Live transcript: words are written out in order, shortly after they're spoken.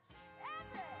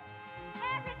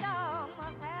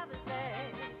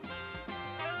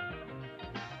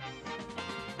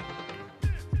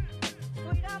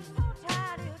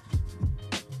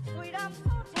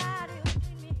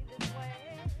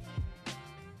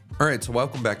All right, so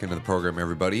welcome back into the program,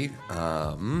 everybody.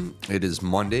 It is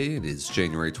Monday. It is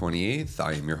January 28th.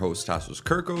 I am your host, Tassos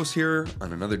Kirkos, here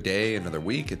on another day, another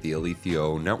week at the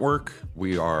Alithio Network.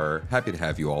 We are happy to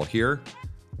have you all here.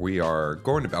 We are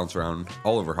going to bounce around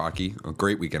all over hockey, a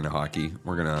great weekend of hockey.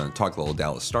 We're going to talk a little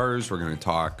Dallas Stars. We're going to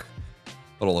talk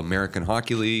a little American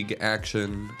Hockey League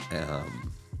action. We're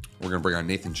going to bring on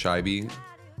Nathan Scheibe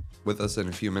with us in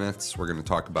a few minutes. We're going to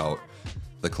talk about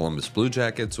the Columbus Blue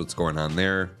Jackets, what's going on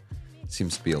there.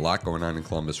 Seems to be a lot going on in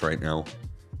Columbus right now.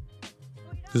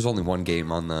 There's only one game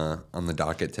on the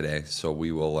docket today, so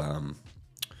we will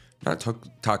not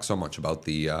talk so much about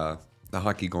the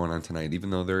hockey going on tonight. Even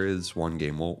though there is one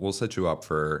game, we'll set you up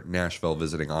for Nashville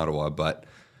visiting Ottawa. But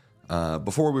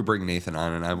before we bring Nathan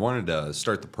on, and I wanted to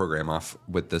start the program off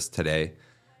with this today.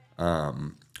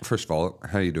 First of all,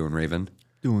 how you doing, Raven?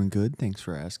 Doing good. Thanks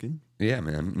for asking. Yeah,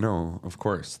 man. No, of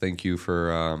course. Thank you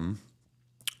for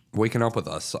waking up with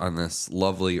us on this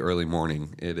lovely early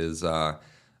morning. It is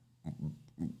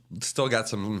still got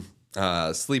some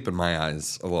sleep in my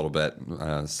eyes a little bit.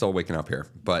 Still waking up here,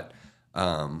 but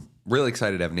really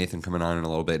excited to have Nathan coming on in a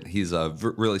little bit. He's a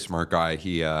really smart guy.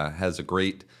 He has a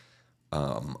great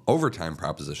overtime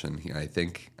proposition, I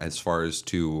think, as far as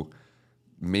to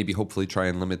maybe hopefully try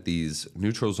and limit these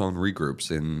neutral zone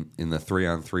regroups in the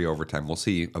 3-on-3 overtime. We'll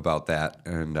see about that,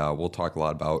 and we'll talk a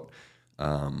lot about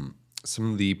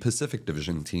some of the Pacific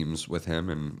Division teams with him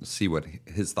and see what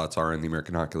his thoughts are in the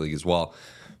American Hockey League as well.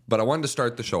 But I wanted to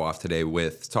start the show off today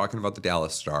with talking about the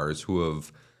Dallas Stars, who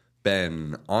have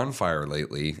been on fire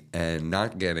lately and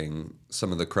not getting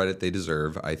some of the credit they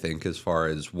deserve, I think, as far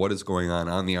as what is going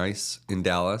on the ice in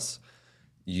Dallas.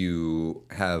 You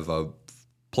have a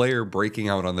player breaking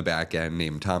out on the back end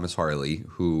named Thomas Harley,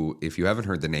 who, if you haven't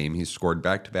heard the name, he's scored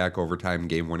back-to-back overtime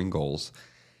game-winning goals.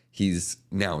 He's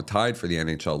now tied for the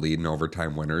NHL lead in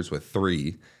overtime winners with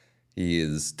 3. He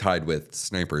is tied with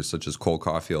snipers such as Cole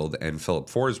Caulfield and Philip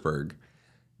Forsberg.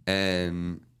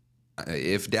 And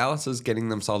if Dallas is getting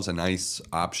themselves a nice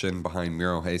option behind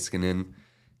Miro Heiskanen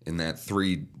in that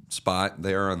 3 spot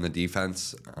there on the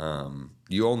defense,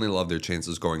 you only love their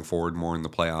chances going forward more in the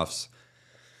playoffs.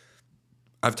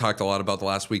 I've talked a lot about the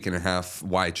last week and a half,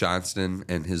 Wyatt Johnston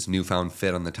and his newfound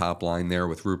fit on the top line there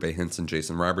with Rupe Hintz and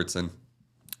Jason Robertson.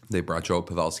 They brought Joe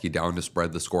Pavelski down to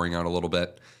spread the scoring out a little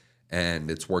bit,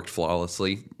 and it's worked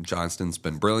flawlessly. Johnston's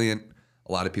been brilliant.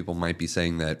 A lot of people might be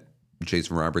saying that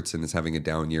Jason Robertson is having a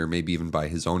down year. Maybe even by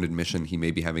his own admission, he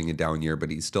may be having a down year, but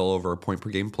he's still over a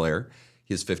point-per-game player.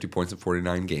 He has 50 points in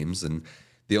 49 games, and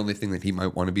the only thing that he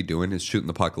might want to be doing is shooting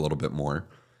the puck a little bit more.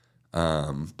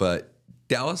 But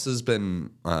Dallas has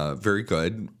been very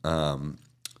good.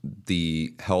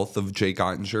 The health of Jake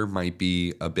Ottinger might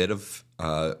be a bit of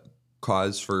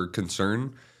cause for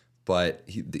concern, but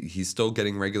he's still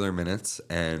getting regular minutes,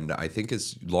 and I think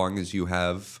as long as you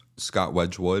have Scott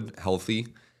Wedgwood healthy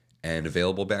and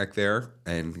available back there,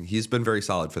 and he's been very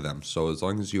solid for them, so as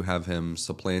long as you have him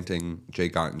supplanting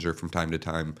Jake Ottinger from time to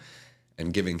time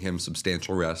and giving him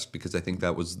substantial rest, because I think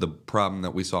that was the problem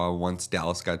that we saw once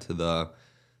Dallas got to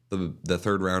the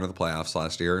third round of the playoffs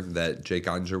last year, that Jake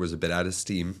Ottinger was a bit out of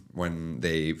steam when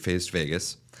they faced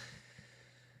Vegas.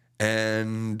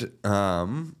 And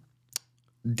Dallas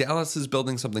is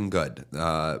building something good.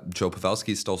 Joe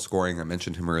Pavelski's still scoring. I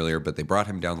mentioned him earlier, but they brought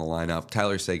him down the lineup.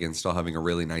 Tyler Seguin's still having a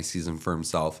really nice season for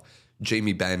himself.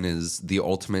 Jamie Benn is the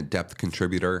ultimate depth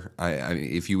contributor,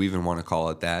 if you even want to call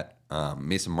it that.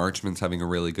 Mason Marchman's having a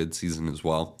really good season as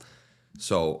well.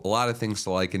 So a lot of things to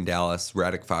like in Dallas.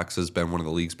 Radek Fox has been one of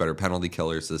the league's better penalty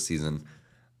killers this season.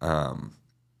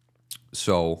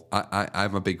 So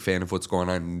I'm a big fan of what's going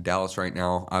on in Dallas right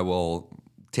now. I will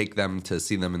take them to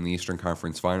see them in the Eastern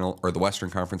Conference Final, or the Western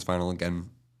Conference Final again.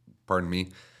 Pardon me.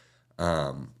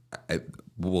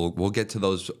 We'll get to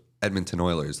those Edmonton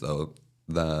Oilers though.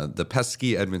 The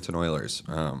pesky Edmonton Oilers,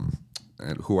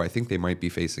 who I think they might be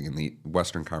facing in the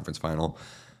Western Conference Final.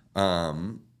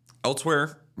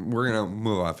 Elsewhere, we're gonna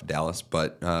move off of Dallas,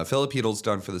 but Philip Hedl's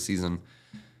done for the season.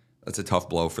 That's a tough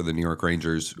blow for the New York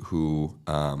Rangers, who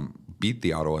beat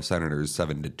the Ottawa Senators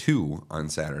 7-2 on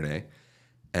Saturday.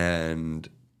 And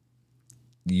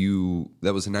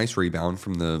that was a nice rebound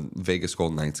from the Vegas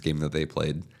Golden Knights game that they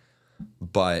played.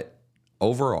 But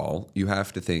overall, you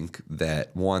have to think that,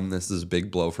 one, this is a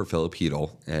big blow for Philip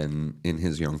Hedl, and in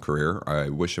his young career, I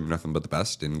wish him nothing but the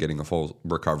best in getting a full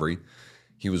recovery.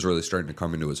 He was really starting to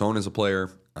come into his own as a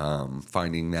player,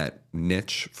 finding that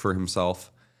niche for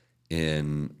himself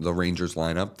in the Rangers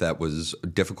lineup that was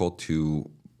difficult to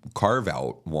carve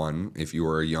out. One, if you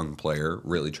were a young player,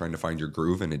 really trying to find your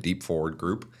groove in a deep forward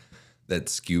group that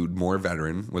skewed more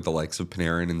veteran with the likes of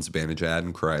Panarin and Zibanejad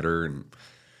and Kreider and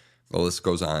the list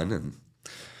goes on.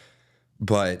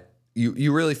 But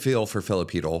you really feel for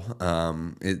Filipino.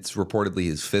 It's reportedly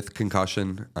his fifth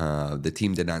concussion. The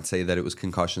team did not say that it was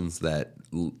concussions that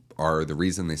are the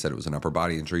reason. They said it was an upper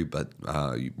body injury, but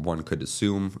one could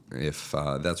assume if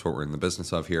that's what we're in the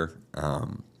business of here.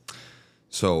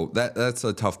 So that's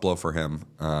a tough blow for him.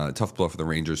 Tough blow for the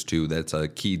Rangers, too. That's a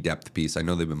key depth piece. I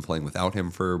know they've been playing without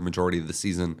him for a majority of the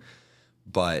season,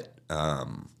 but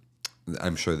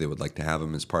I'm sure they would like to have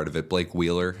him as part of it. Blake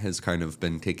Wheeler has kind of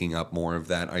been taking up more of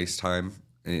that ice time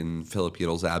in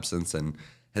Filipino's absence and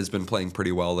has been playing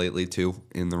pretty well lately, too,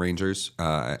 in the Rangers.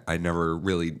 I never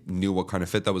really knew what kind of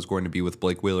fit that was going to be with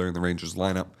Blake Wheeler in the Rangers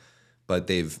lineup, but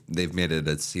they've made it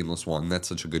a seamless one. That's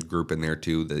such a good group in there,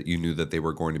 too, that you knew that they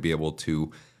were going to be able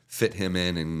to fit him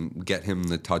in and get him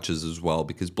the touches as well,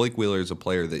 because Blake Wheeler is a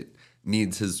player that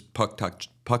needs his puck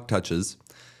touches,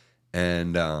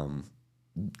 and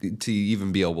to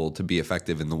even be able to be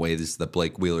effective in the ways that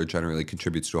Blake Wheeler generally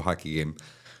contributes to a hockey game.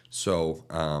 So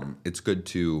it's good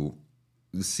to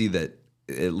see that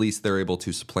at least they're able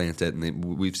to supplant it, and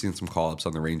we've seen some call-ups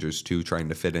on the Rangers, too, trying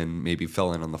to fit in, maybe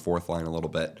fill in on the fourth line a little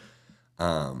bit.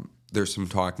 There's some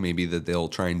talk maybe that they'll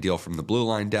try and deal from the blue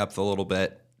line depth a little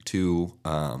bit to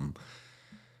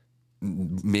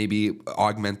maybe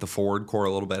augment the forward core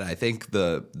a little bit. I think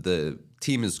the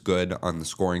team is good on the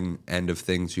scoring end of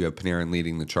things. You have Panarin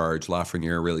leading the charge.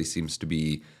 Lafreniere really seems to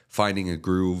be finding a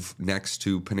groove next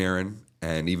to Panarin,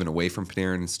 and even away from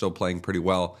Panarin is still playing pretty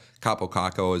well. Capo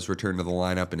Caco has returned to the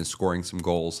lineup and is scoring some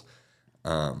goals.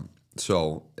 I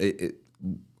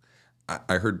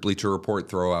heard Bleacher Report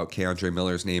throw out Keandre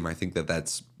Miller's name. I think that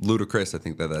that's ludicrous. I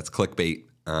think that that's clickbait.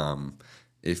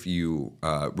 If you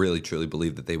really, truly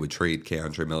believe that they would trade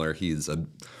Keandre Miller, he's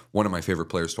one of my favorite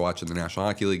players to watch in the National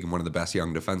Hockey League and one of the best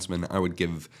young defensemen. I would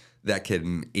give that kid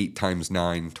an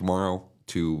 8x9 tomorrow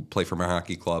to play for my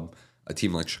hockey club. A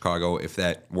team like Chicago, if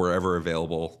that were ever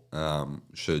available,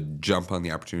 should jump on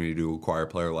the opportunity to acquire a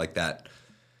player like that.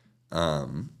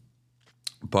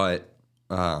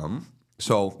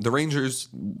 So the Rangers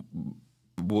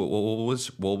will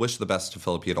wish the best to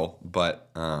Filipino,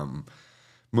 but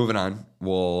moving on,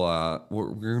 we're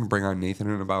going to bring on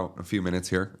Nathan in about a few minutes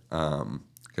here.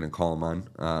 Going to call him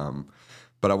on.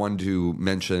 But I wanted to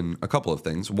mention a couple of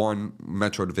things. One,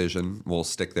 Metro Division, we'll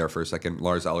stick there for a second.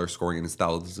 Lars Eller scoring in his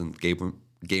 1,000th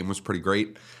game was pretty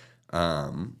great.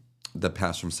 The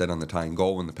pass from Sid on the tying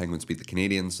goal when the Penguins beat the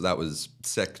Canadiens, so that was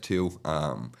sick too.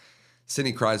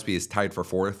 Sidney Crosby is tied for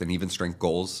fourth in even strength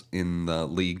goals in the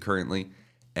league currently,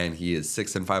 and he is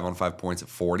 6 and 5 on 5 points at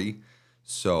 40.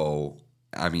 So,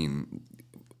 I mean,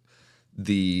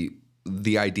 the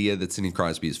idea that Sidney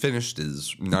Crosby is finished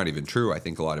is not even true. I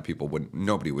think a lot of people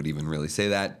nobody would even really say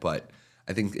that, but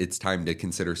I think it's time to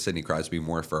consider Sidney Crosby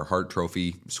more for a Hart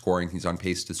Trophy scoring. He's on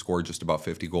pace to score just about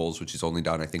 50 goals, which he's only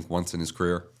done, I think, once in his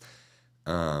career.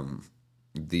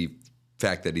 The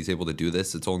fact that he's able to do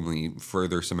this, it's only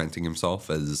further cementing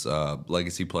himself as a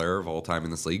legacy player of all time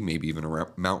in this league, maybe even a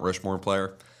Mount Rushmore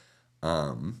player.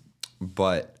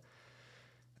 But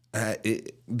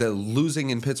the losing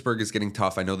in Pittsburgh is getting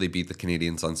tough. I know they beat the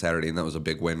Canadiens on Saturday, and that was a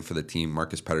big win for the team.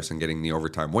 Marcus Pettersson getting the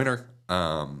overtime winner.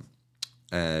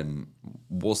 And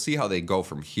we'll see how they go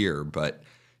from here. But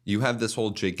you have this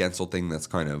whole Jake Gensel thing that's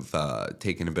kind of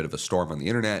taken a bit of a storm on the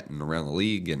internet and around the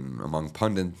league and among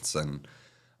pundits. And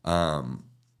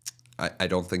I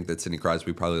don't think that Sidney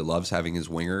Crosby probably loves having his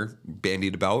winger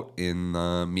bandied about in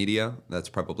the media. That's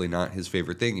probably not his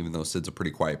favorite thing, even though Sid's a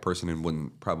pretty quiet person and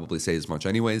wouldn't probably say as much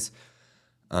anyways.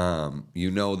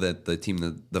 You know that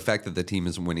the fact that the team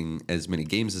isn't winning as many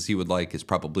games as he would like is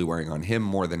probably wearing on him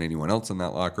more than anyone else in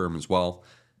that locker room as well.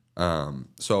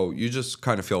 So you just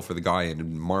kind of feel for the guy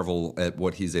and marvel at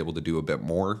what he's able to do a bit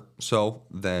more so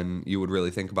than you would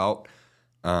really think about.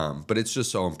 But it's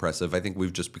just so impressive. I think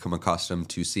we've just become accustomed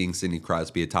to seeing Sidney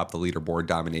Crosby atop the leaderboard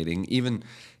dominating. Even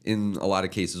in a lot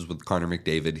of cases with Connor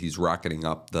McDavid, he's rocketing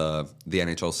up the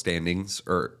NHL standings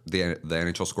or the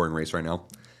NHL scoring race right now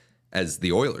as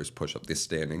the Oilers push up the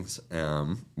standings,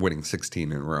 winning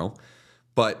 16 in a row.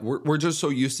 But we're just so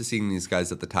used to seeing these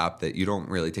guys at the top that you don't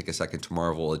really take a second to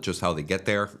marvel at just how they get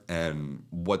there and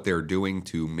what they're doing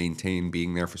to maintain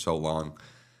being there for so long.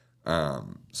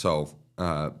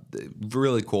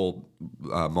 Really cool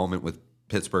moment with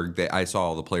Pittsburgh. I saw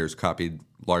all the players copied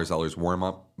Lars Eller's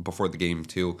warm-up before the game,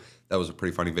 too. That was a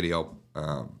pretty funny video.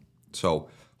 So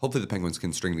hopefully the Penguins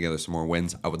can string together some more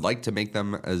wins. I would like to make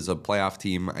them as a playoff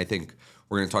team. I think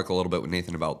we're going to talk a little bit with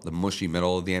Nathan about the mushy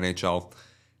middle of the NHL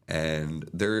And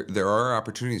there are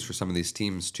opportunities for some of these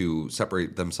teams to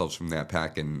separate themselves from that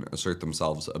pack and assert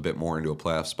themselves a bit more into a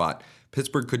playoff spot.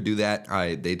 Pittsburgh could do that.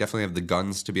 They definitely have the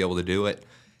guns to be able to do it.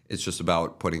 It's just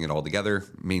about putting it all together,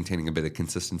 maintaining a bit of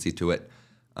consistency to it.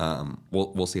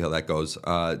 We'll see how that goes.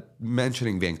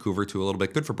 Mentioning Vancouver too a little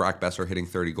bit. Good for Brock Besser hitting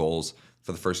 30 goals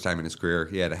for the first time in his career.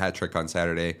 He had a hat trick on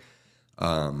Saturday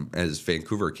as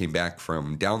Vancouver came back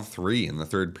from down 3 in the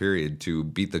third period to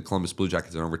beat the Columbus Blue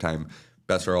Jackets in overtime.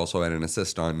 Besser also had an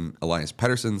assist on Elias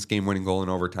Pettersson's game-winning goal in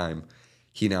overtime.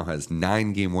 He now has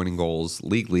 9 game-winning goals,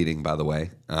 league leading, by the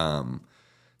way,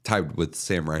 tied with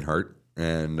Sam Reinhart.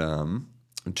 And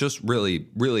just really,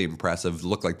 really impressive.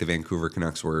 Looked like the Vancouver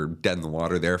Canucks were dead in the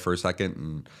water there for a second,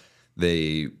 and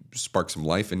they sparked some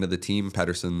life into the team.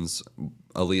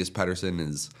 Elias Pettersson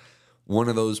is one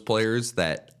of those players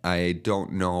that I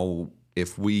don't know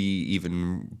if we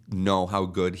even know how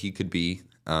good he could be.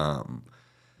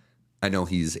 I know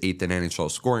he's 8th in NHL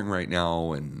scoring right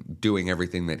now and doing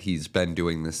everything that he's been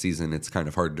doing this season. It's kind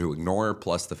of hard to ignore,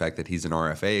 plus the fact that he's an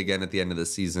RFA again at the end of the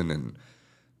season and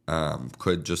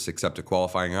could just accept a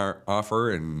qualifying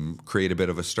offer and create a bit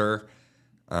of a stir.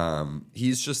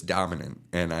 He's just dominant,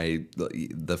 and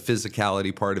the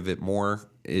physicality part of it more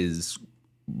is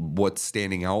what's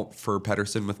standing out for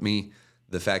Pettersson with me.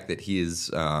 The fact that he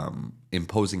is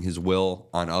imposing his will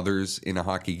on others in a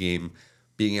hockey game,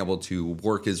 being able to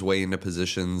work his way into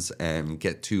positions and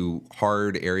get to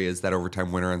hard areas. That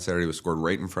overtime winner on Saturday was scored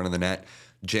right in front of the net,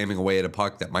 jamming away at a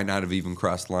puck that might not have even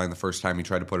crossed the line the first time he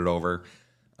tried to put it over.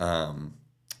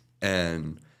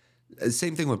 And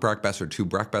same thing with Brock Besser too.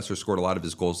 Brock Besser scored a lot of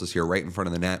his goals this year right in front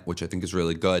of the net, which I think is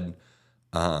really good.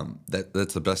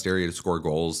 That's the best area to score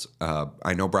goals.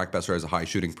 I know Brock Besser has a high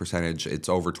shooting percentage. It's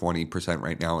over 20%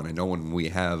 right now. And I know when we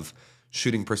have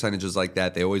shooting percentages like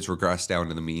that, they always regress down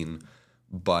to the mean.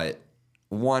 But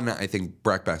one, I think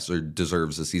Brock Besser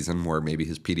deserves a season where maybe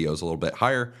his PDO is a little bit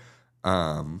higher.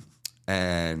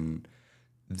 And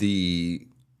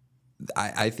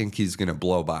I think he's going to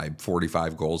blow by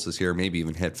 45 goals this year, maybe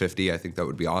even hit 50. I think that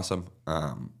would be awesome.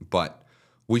 But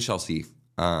we shall see.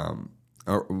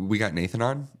 We got Nathan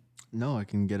on. No, I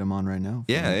can get him on right now.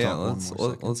 Yeah.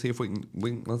 Let's see if we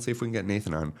can get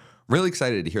Nathan on. I'm really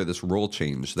excited to hear this rule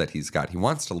change that he's got. He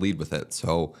wants to lead with it,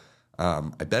 so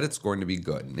I bet it's going to be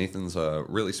good. Nathan's a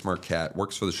really smart cat.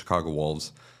 Works for the Chicago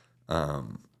Wolves.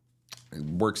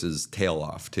 Works his tail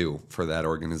off too for that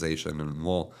organization, and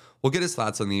we'll get his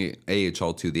thoughts on the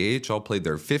AHL too. The AHL played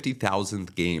their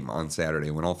 50,000th game on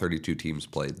Saturday when all 32 teams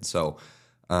played. So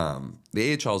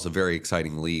the AHL is a very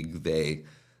exciting league.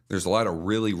 There's a lot of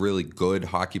really, really good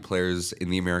hockey players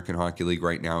in the American Hockey League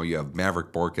right now. You have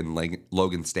Maverick Bourque and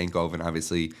Logan Stankoven, and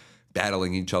obviously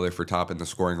battling each other for top in the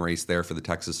scoring race there for the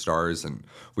Texas Stars. And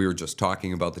we were just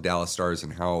talking about the Dallas Stars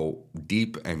and how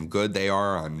deep and good they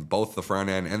are on both the front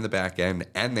end and the back end.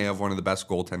 And they have one of the best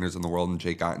goaltenders in the world in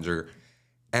Jake Ottinger.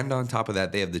 And on top of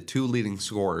that, they have the 2 leading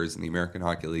scorers in the American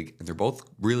Hockey League. And they're both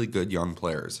really good young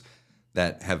players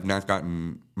that have not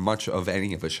gotten much of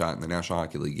any of a shot in the National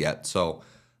Hockey League yet. So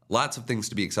lots of things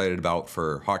to be excited about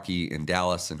for hockey in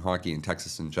Dallas and hockey in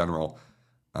Texas in general.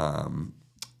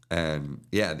 And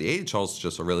yeah, the AHL is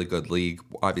just a really good league.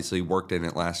 Obviously, worked in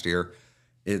it last year.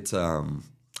 It's a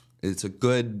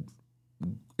good.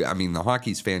 I mean, the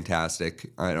hockey's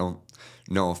fantastic. I don't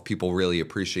know if people really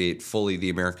appreciate fully the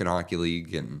American Hockey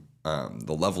League and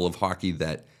the level of hockey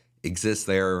that exists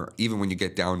there. Even when you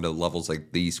get down to levels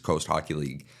like the East Coast Hockey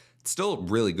League, it's still a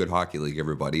really good hockey league.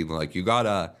 Everybody, like, you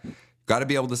gotta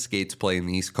be able to skate to play in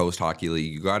the East Coast Hockey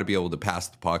League. You got to be able to pass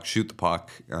the puck, shoot the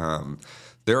puck.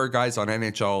 There are guys on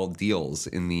NHL deals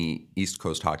in the East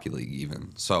Coast Hockey League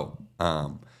even. So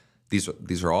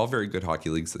these are all very good hockey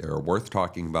leagues. They are worth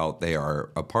talking about. They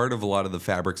are a part of a lot of the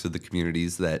fabrics of the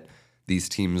communities that these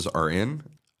teams are in.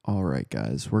 All right,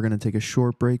 guys. We're going to take a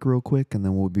short break real quick, and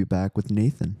then we'll be back with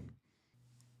Nathan.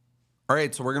 All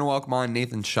right, so we're going to welcome on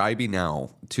Nathan Scheibe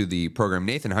now to the program.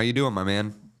 Nathan, how you doing, my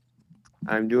man?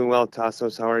 I'm doing well,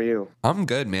 Tassos. How are you? I'm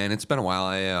good, man. It's been a while.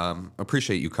 I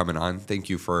appreciate you coming on. Thank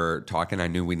you for talking. I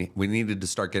knew we needed to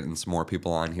start getting some more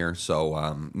people on here.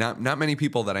 So not many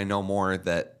people that I know more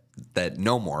that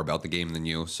know more about the game than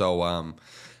you. So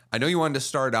I know you wanted to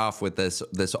start off with this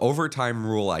overtime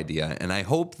rule idea, and I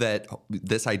hope that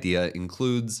this idea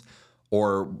includes,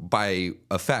 or by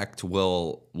effect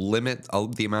will limit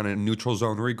the amount of neutral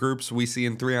zone regroups we see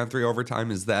in 3-on-3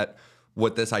 overtime. Is that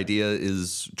what this idea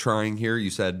is trying here? You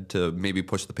said to maybe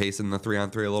push the pace in the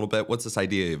 3-on-3 a little bit. What's this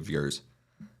idea of yours?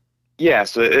 Yeah,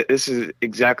 so this is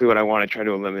exactly what I want to try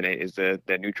to eliminate is the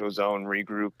neutral zone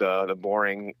regroup, the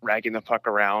boring ragging the puck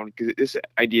around. Because this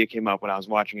idea came up when I was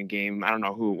watching a game. I don't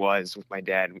know who it was with my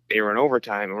dad. They were in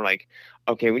overtime, and we're like,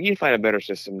 okay, we need to find a better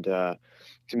system to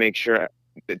make sure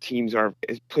the teams are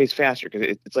it plays faster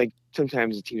because it's like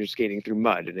sometimes the teams are skating through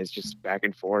mud and it's just back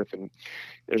and forth and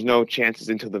there's no chances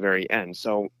until the very end.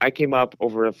 So I came up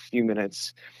over a few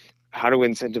minutes how to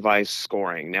incentivize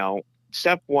scoring. Now,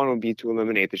 step one would be to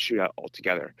eliminate the shootout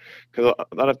altogether, because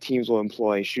a lot of teams will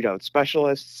employ shootout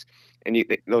specialists, and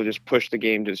they'll just push the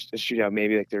game to shootout.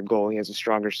 Maybe like their goalie has a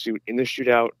stronger suit in the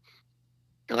shootout.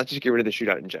 And let's just get rid of the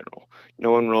shootout in general.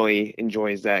 No one really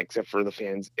enjoys that except for the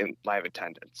fans in live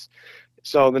attendance.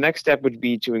 So the next step would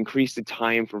be to increase the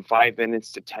time from 5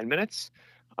 minutes to 10 minutes.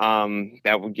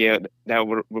 That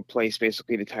would replace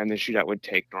basically the time the shootout would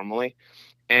take normally.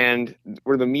 And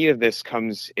where the meat of this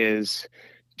comes is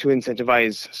to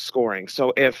incentivize scoring.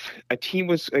 So if a team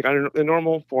was like on the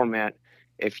normal format,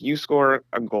 if you score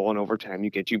a goal in overtime,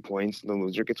 you get 2 points, and the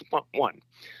loser gets one.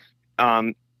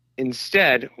 Um,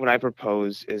 Instead, what I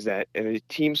propose is that if a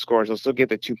team scores, they'll still get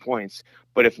the 2 points.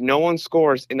 But if no one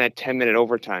scores in that 10-minute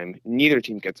overtime, neither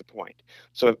team gets a point.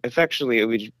 So effectively, it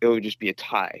would just be a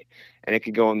tie, and it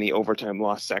could go in the overtime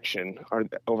loss section or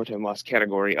the overtime loss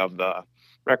category of the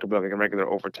record book, like a regular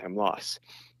overtime loss.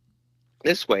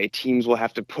 This way, teams will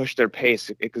have to push their pace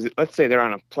because let's say they're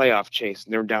on a playoff chase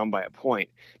and they're down by a point.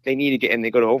 They need to get and they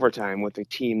go to overtime with a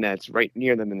team that's right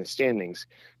near them in the standings.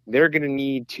 They're going to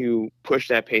need to push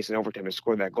that pace in overtime and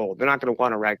score that goal. They're not going to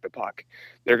want to rag the puck.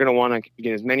 They're going to want to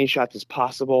get as many shots as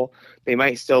possible. They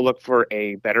might still look for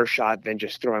a better shot than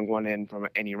just throwing one in from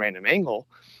any random angle,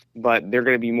 but they're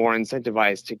going to be more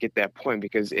incentivized to get that point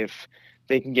because if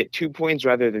they can get 2 points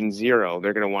rather than zero,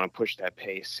 they're going to want to push that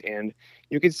pace. And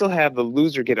you can still have the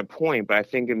loser get a point, but I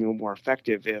think it'd be more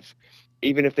effective if,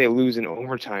 even if they lose in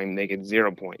overtime, they get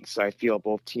 0 points. So I feel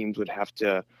both teams would have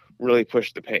to really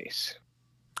push the pace.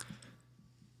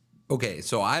 Okay,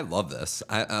 so I love this.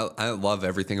 I love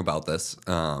everything about this.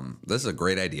 This is a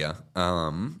great idea.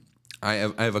 I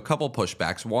have a couple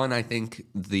pushbacks. One, I think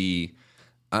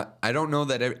I don't know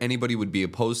that anybody would be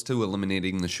opposed to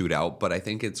eliminating the shootout, but I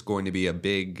think it's going to be a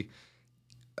big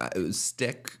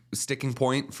sticking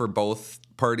point for both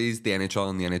parties, the NHL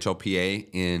and the NHLPA,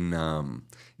 in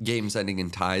games ending in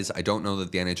ties. I don't know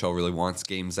that the NHL really wants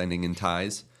games ending in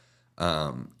ties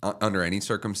under any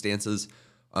circumstances.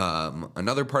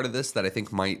 Another part of this that I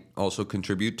think might also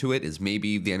contribute to it is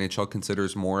maybe the NHL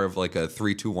considers more of like a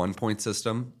 3-2-1 point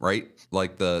system, right?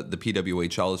 Like the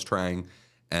PWHL is trying,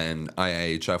 and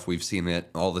IIHF, we've seen it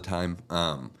all the time.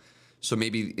 So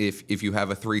maybe if you have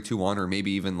a 3-2-1 or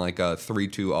maybe even like a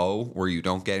 3-2-0 where you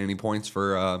don't get any points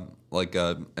for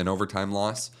an overtime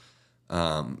loss,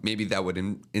 maybe that would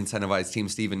incentivize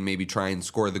teams to even maybe try and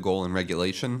score the goal in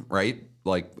regulation, right?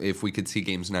 Like if we could see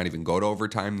games not even go to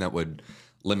overtime, that would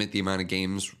limit the amount of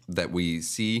games that we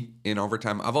see in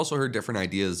overtime. I've also heard different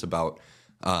ideas about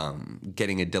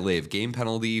getting a delay of game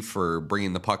penalty for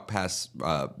bringing the puck past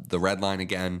the red line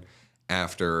again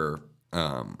after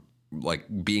like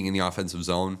being in the offensive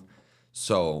zone.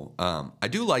 So I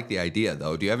do like the idea,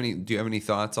 though. Do you have any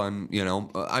thoughts on,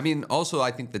 I mean, also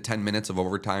I think the 10 minutes of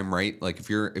overtime, right? Like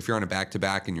if you're on a back to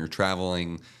back and you're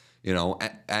traveling,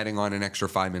 adding on an extra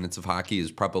 5 minutes of hockey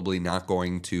is probably not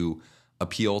going to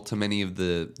appeal to many of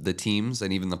the teams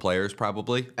and even the players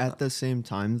probably. At the same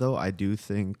time, though, I do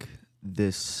think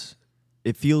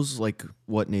it feels like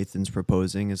what Nathan's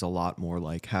proposing is a lot more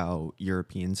like how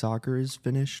European soccer is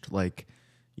finished. Like,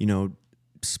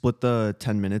 split the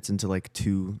 10 minutes into like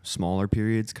two smaller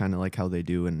periods, kind of like how they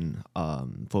do in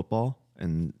football.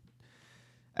 And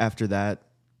after that,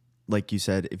 like you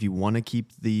said, if you want to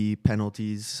keep the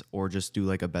penalties or just do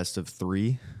like a best of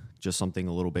three, just something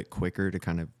a little bit quicker to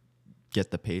kind of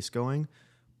get the pace going.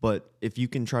 But if you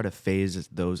can try to phase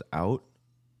those out,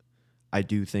 I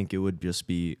do think it would just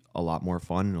be a lot more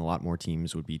fun and a lot more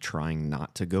teams would be trying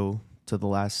not to go to the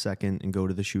last second and go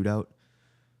to the shootout.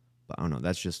 But I don't know.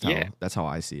 That's just that's how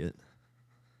I see it.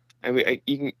 I mean,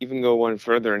 you can even go one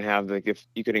further and have like if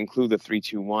you could include the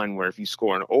 3-2-1, where if you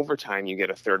score in overtime, you get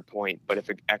a third point, but if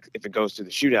it goes to the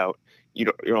shootout,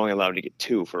 you're only allowed to get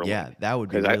two for a win. That would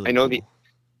be Because really I know cool.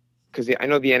 I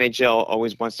know the NHL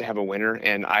always wants to have a winner,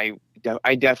 and I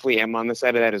definitely am on the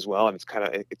side of that as well. And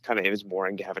it kind of is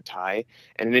boring to have a tie.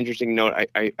 And an interesting note,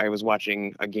 I was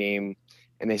watching a game,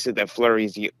 and they said that Fleury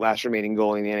is the last remaining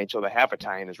goalie in the NHL to have a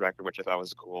tie in his record, which I thought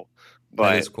was cool. That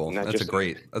But is cool. not That's just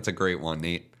a great one,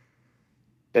 Nate.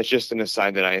 that's just an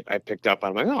aside that I picked up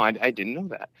on. I'm like, oh, I didn't know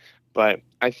that. But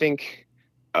I think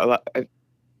a lot.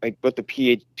 like what the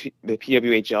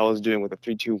PWHL is doing with the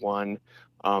 3-2-1.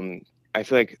 I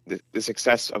feel like the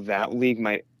success of that league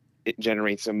might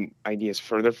generate some ideas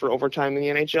further for overtime in the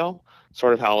NHL.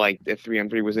 Sort of how like the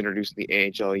 3-on-3 was introduced in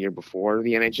the AHL a year before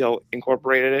the NHL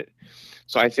incorporated it.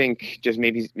 So I think just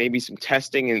maybe some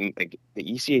testing in like the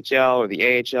ECHL or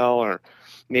the AHL or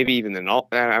maybe even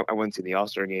I wouldn't say the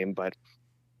All-Star game, but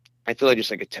I feel like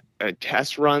just like a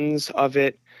test runs of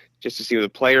it just to see what the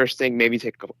players think, maybe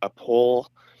take a poll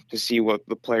to see what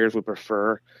the players would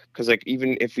prefer. Because like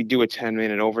even if we do a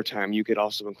 10-minute overtime, you could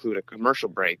also include a commercial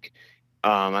break.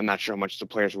 I'm not sure how much the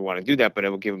players would want to do that, but it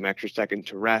will give them extra second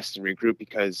to rest and regroup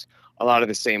because a lot of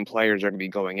the same players are going to be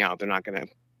going out. They're not going to.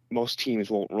 Most teams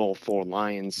won't roll 4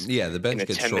 lines Yeah, the in bench a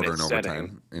gets 10 shorter minute in setting.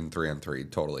 overtime in 3-on-3.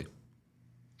 Totally.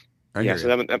 I Yeah, hear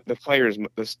so you. the players,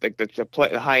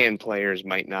 the high end players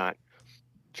might not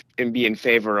and be in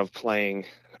favor of playing.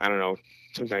 I don't know,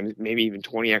 sometimes maybe even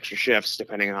 20 extra shifts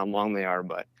depending on how long they are.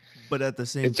 But But at the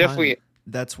same it's time, definitely.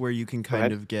 that's where you can Go kind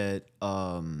ahead. of get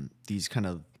these kind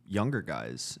of younger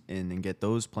guys in and get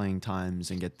those playing times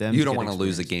and get them You to don't get want to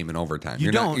lose a experience. game in overtime. You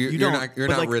You're not. don't. You're, You you're don't. not. You're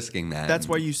But not like, risking that. that's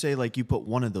why you say like you put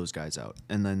one of those guys out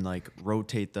and then like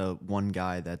rotate the one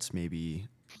guy that's maybe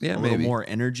Yeah, a little maybe. more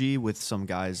energy with some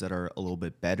guys that are a little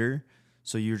bit better.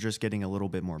 So you're just getting a little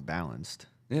bit more balanced.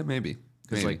 Yeah, maybe.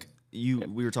 Because Maybe. like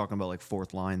we were talking about like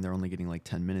fourth line, they're only getting like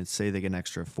 10 minutes. Say they get an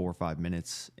extra 4 or 5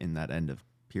 minutes in that end of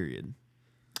period.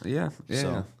 Yeah. Yeah.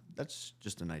 So that's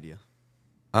just an idea.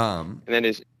 Um. And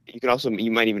then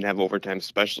you might even have overtime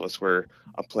specialists where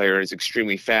a player is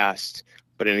extremely fast,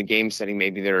 but in a game setting,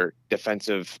 maybe their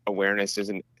defensive awareness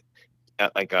isn't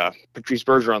at like a Patrice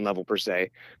Bergeron level per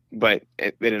se. But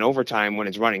in overtime, when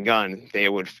it's running gun, they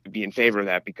would be in favor of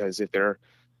that because if their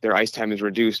ice time is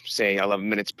reduced, say 11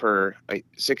 minutes per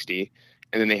 60,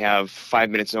 and then they have 5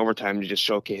 minutes in overtime to just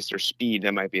showcase their speed,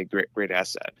 that might be a great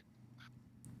asset.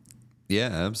 Yeah.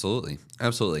 Absolutely.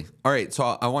 Absolutely. All right.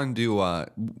 So I wanted to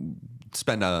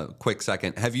spend a quick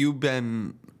second. Have you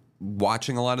been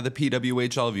watching a lot of the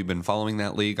PWHL? Have you been following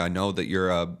that league? I know that you're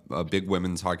a big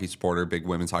women's hockey supporter, big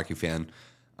women's hockey fan.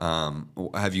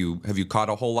 Have you caught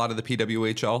a whole lot of the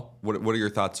PWHL? What are your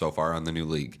thoughts so far on the new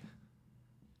league?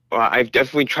 Well, I've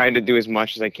definitely tried to do as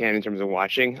much as I can in terms of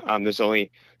watching. There's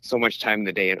only so much time in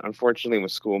the day, and unfortunately,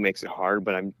 with school makes it hard.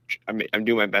 But I'm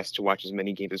doing my best to watch as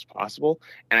many games as possible.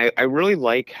 And I really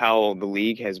like how the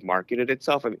league has marketed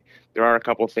itself. I mean, there are a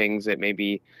couple things that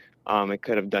maybe it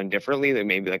could have done differently. They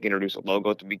maybe like introduce a logo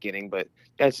at the beginning, but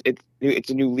it's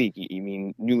a new league. You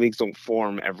mean new leagues don't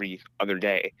form every other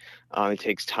day. It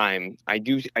takes time. I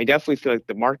definitely feel like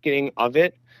the marketing of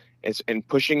it and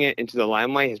pushing it into the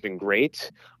limelight has been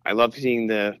great. I love seeing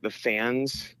the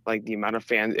fans, like the amount of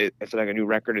fans. I feel like a new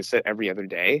record is set every other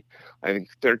day. I think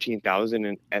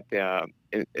 13,000 at the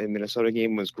in Minnesota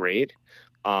game was great.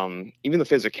 Even the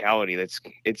physicality,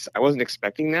 I wasn't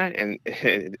expecting that, and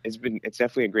it's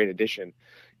definitely a great addition.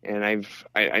 And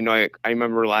I know I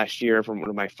remember last year from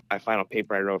one of my final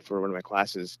paper I wrote for one of my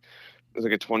classes. It was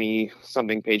like a 20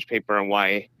 something page paper on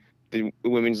why the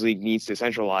women's league needs to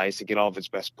centralize to get all of its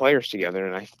best players together.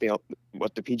 And I feel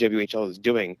what the PWHL is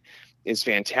doing is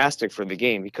fantastic for the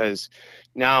game because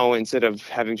now instead of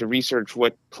having to research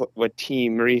what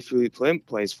team Marie-Philippe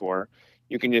plays for,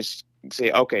 you can just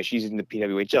say, okay, she's in the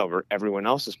PWHL where everyone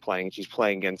else is playing. She's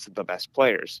playing against the best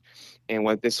players. And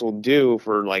what this will do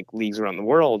for like leagues around the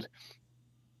world,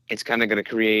 it's kind of going to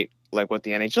create like what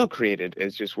the NHL created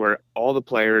is just where all the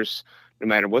players, no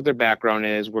matter what their background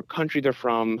is, what country they're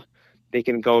from, they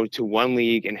can go to one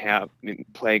league and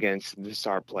play against the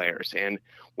star players. And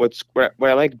what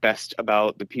I like best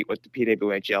about what the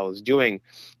PWHL is doing,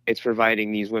 it's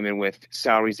providing these women with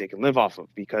salaries they can live off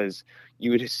of because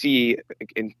you would see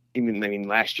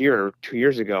last year or 2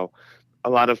 years ago, a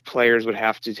lot of players would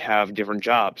have to have different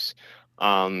jobs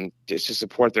just to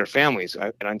support their families,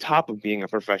 and on top of being a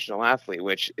professional athlete,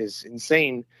 which is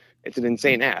insane. It's an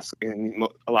insane ask, and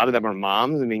a lot of them are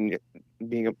moms. I mean,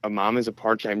 being a mom is a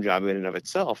part-time job in and of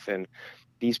itself, and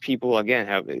these people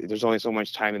again there's only so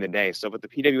much time in the day. So, with the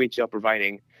PWHL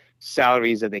providing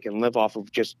salaries that they can live off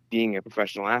of just being a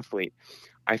professional athlete,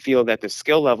 I feel that the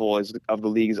skill level of the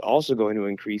league is also going to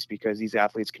increase because these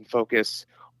athletes can focus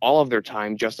all of their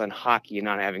time just on hockey and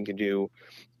not having to do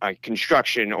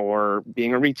construction or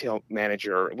being a retail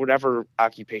manager or whatever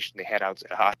occupation they had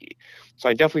outside of hockey. So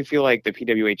I definitely feel like the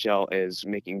PWHL is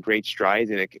making great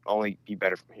strides and it can only be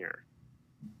better from here.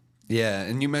 Yeah,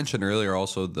 and you mentioned earlier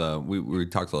also we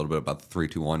talked a little bit about the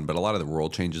 3-2-1, but a lot of the rule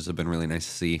changes have been really nice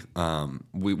to see.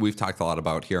 We've talked a lot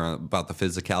about here about the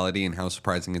physicality and how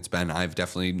surprising it's been. I've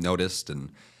definitely noticed,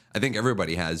 and I think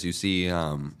everybody has. You see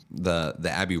the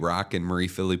Abbey Rock and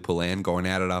Marie-Philippe Poulin going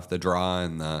at it off the draw,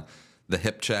 and the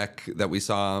hip check that we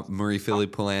saw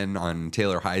Marie-Philippe Poulin on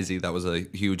Taylor Heisey. That was a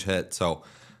huge hit. So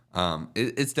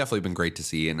it's definitely been great to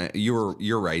see. And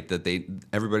you're right that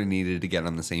everybody needed to get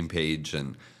on the same page.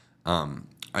 And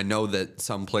I know that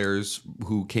some players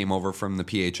who came over from the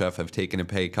PHF have taken a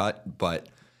pay cut, but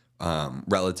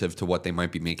relative to what they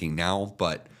might be making now,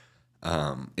 but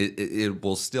it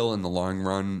will still in the long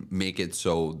run make it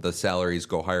so the salaries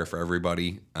go higher for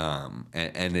everybody,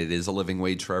 and it is a living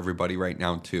wage for everybody right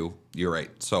now too. You're right.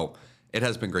 So it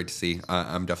has been great to see.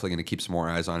 I'm definitely going to keep some more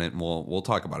eyes on it, and we'll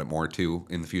talk about it more too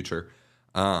in the future.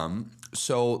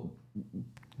 So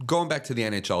going back to the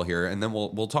NHL here, and then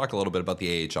we'll talk a little bit about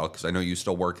the AHL, because I know you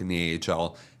still work in the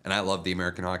AHL, and I love the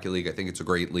American Hockey League. I think it's a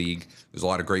great league. There's a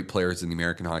lot of great players in the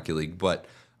American Hockey League, but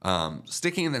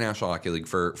sticking in the National Hockey League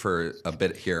for a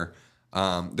bit here,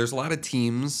 there's a lot of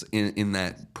teams in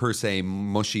that per se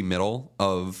mushy middle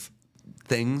of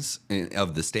things,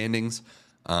 of the standings.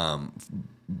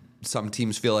 Some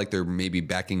teams feel like they're maybe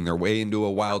backing their way into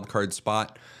a wild card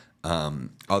spot.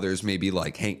 Others maybe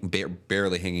like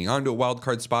barely hanging on to a wild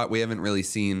card spot. We haven't really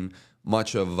seen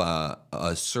much of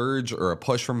a surge or a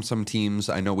push from some teams.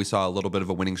 I know we saw a little bit of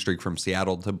a winning streak from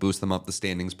Seattle to boost them up the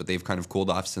standings, but they've kind of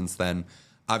cooled off since then.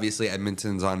 Obviously,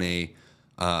 Edmonton's on a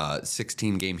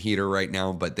 16-game heater right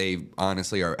now, but they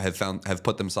honestly have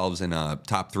put themselves in a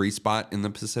top 3 spot in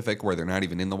the Pacific, where they're not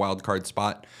even in the wild card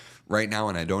spot right now,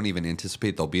 and I don't even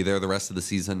anticipate they'll be there the rest of the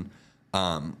season.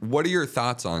 What are your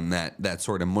thoughts on that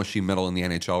sort of mushy middle in the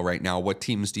NHL right now? What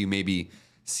teams do you maybe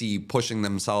see pushing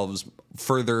themselves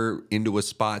further into a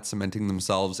spot, cementing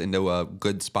themselves into a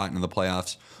good spot in the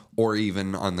playoffs, or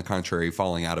even on the contrary,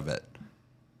 falling out of it?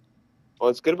 Well,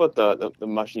 it's good about the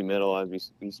mushy middle,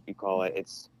 as we call it.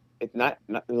 It's not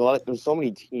there's so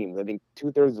many teams. I think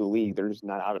 2/3 of the league, they're just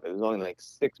not out of it. There's only like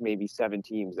 6, maybe 7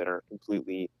 teams that are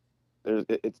completely.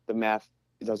 It's the math.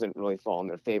 It doesn't really fall in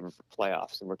their favor for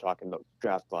playoffs, and we're talking about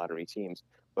draft lottery teams.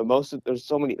 But there's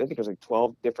so many. I think there's like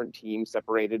 12 different teams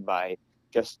separated by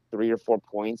just 3 or 4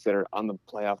 points that are on the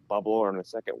playoff bubble or in the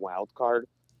second wild card.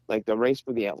 Like the race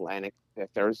for the Atlantic, the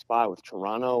 3rd spot with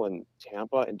Toronto and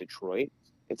Tampa and Detroit.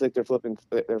 It's like they're flipping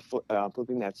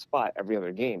that spot every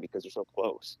other game because they're so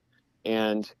close.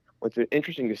 And what's been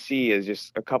interesting to see is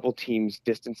just a couple teams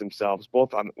distance themselves,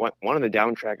 both on one on the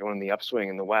downtrack and one on the upswing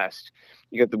in the West.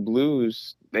 You got the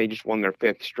Blues. They just won their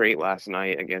 5th straight last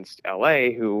night against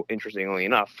LA, who, interestingly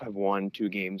enough, have won 2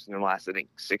 games in their last, I think,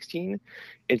 16.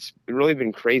 It's really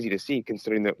been crazy to see,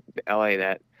 considering the LA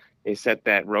that they set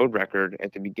that road record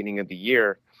at the beginning of the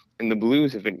year. And the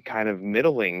Blues have been kind of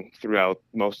middling throughout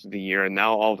most of the year, and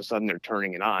now all of a sudden they're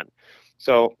turning it on.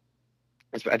 So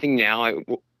I think now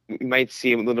we might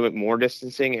see a little bit more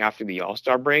distancing after the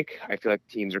All-Star break. I feel like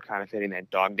teams are kind of hitting that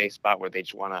dog day spot where they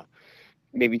just want to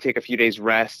maybe take a few days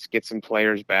rest, get some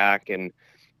players back, and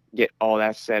get all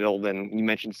that settled. And you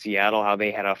mentioned Seattle, how they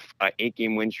had a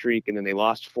 8-game win streak, and then they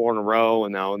lost 4 in a row,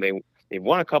 and now they've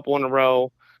won a couple in a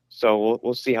row. So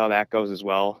we'll see how that goes as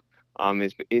well.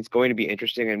 It's going to be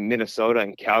interesting. And Minnesota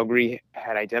and Calgary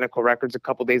had identical records a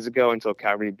couple days ago until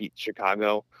Calgary beat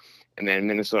Chicago, and then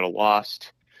Minnesota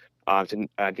lost to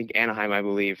I think Anaheim, I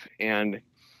believe. And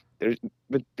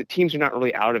but the teams are not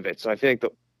really out of it. So I feel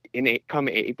like come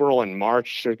April and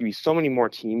March, there could be so many more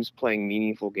teams playing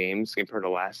meaningful games compared to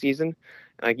last season.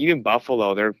 And like even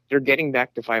Buffalo, they're getting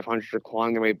back to 500, they're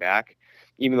clawing their way back,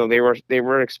 even though they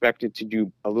were expected to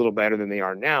do a little better than they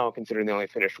are now, considering they only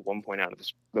finished 1 point out of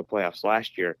the playoffs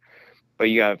last year. But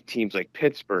you have teams like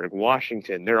Pittsburgh,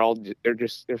 Washington, they're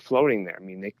floating there. I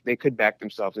mean, they could back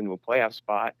themselves into a playoff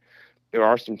spot. There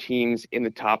are some teams in the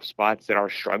top spots that are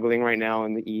struggling right now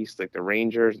in the East, like the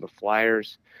Rangers, the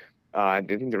Flyers. I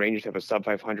think the Rangers have a sub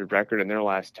 500 record in their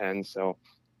last 10. So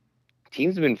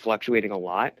teams have been fluctuating a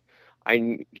lot.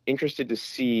 I'm interested to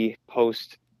see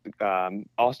post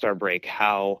All-Star break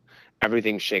how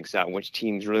everything shakes out, which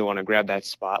teams really want to grab that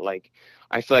spot. Like,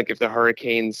 I feel like if the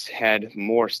Hurricanes had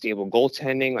more stable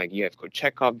goaltending, like you have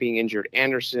Kochetkov being injured,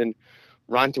 Anderson,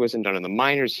 Ronta wasn't done in the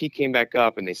minors. He came back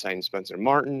up and they signed Spencer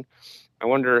Martin. I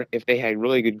wonder if they had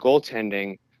really good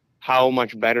goaltending, how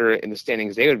much better in the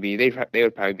standings they would be. They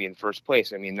would probably be in first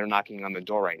place. I mean, they're knocking on the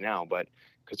door right now, but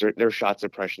because their shot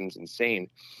suppression is insane.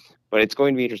 But it's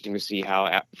going to be interesting to see how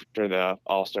after the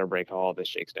All-Star break, how all this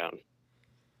shakes down.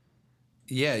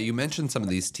 Yeah, you mentioned some of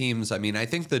these teams. I mean, I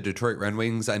think the Detroit Red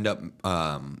Wings end up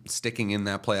sticking in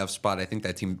that playoff spot. I think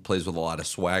that team plays with a lot of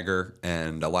swagger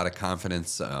and a lot of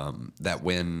confidence. That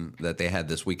win that they had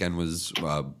this weekend was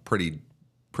pretty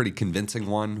convincing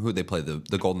one. Who they play,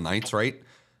 the Golden Knights, right?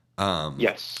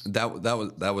 Yes.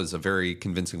 That was a very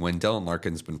convincing win. Dylan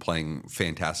Larkin's been playing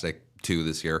fantastic too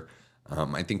this year.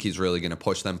 I think he's really going to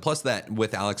push them. Plus that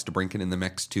with Alex DeBrincat in the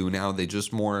mix too. Now they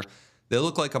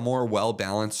look like a more well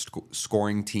balanced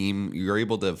scoring team. You're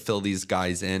able to fill these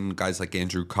guys in, guys like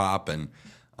Andrew Kopp and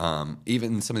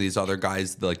even some of these other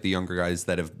guys, like the younger guys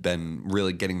that have been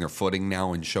really getting their footing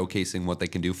now and showcasing what they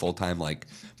can do full time, like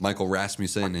Michael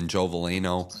Rasmussen and Joe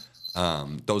Valeno.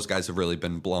 Those guys have really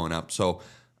been blowing up. So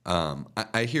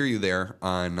I hear you there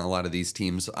on a lot of these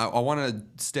teams. I want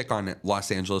to stick on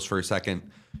Los Angeles for a second.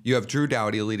 You have Drew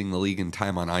Doughty leading the league in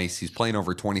time on ice. He's playing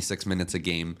over 26 minutes a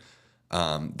game.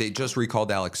 They just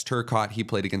recalled Alex Turcotte. He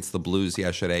played against the Blues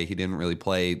yesterday. He didn't really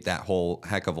play that whole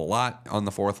heck of a lot on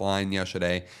the fourth line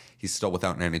yesterday. He's still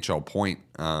without an NHL point,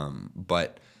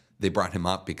 but they brought him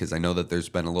up because I know that there's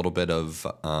been a little bit of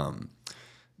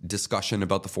discussion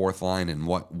about the fourth line and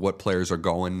what players are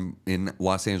going in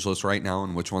Los Angeles right now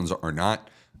and which ones are not.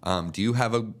 Do you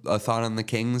have a thought on the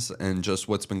Kings and just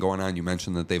what's been going on? You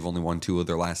mentioned that they've only won 2 of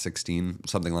their last 16,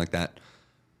 something like that.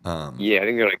 Yeah, I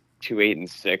think they're like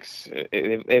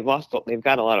 2-8-6. They've lost. They've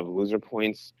got a lot of loser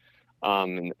points,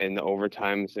 in the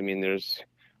overtimes. I mean, there's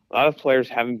a lot of players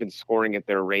haven't been scoring at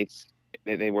their rates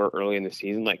that they were early in the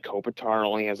season. Like Kopitar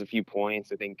only has a few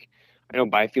points. I know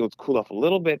Byfield's cooled off a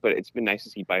little bit, but it's been nice to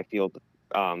see Byfield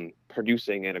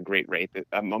producing at a great rate,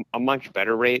 a much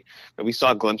better rate. But we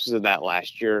saw glimpses of that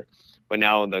last year, but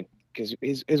now because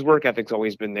his work ethic's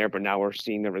always been there, but now we're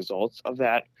seeing the results of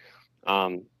that.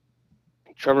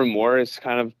 Trevor Moore is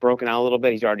kind of broken out a little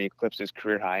bit. He's already eclipsed his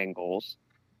career high in goals.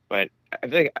 But I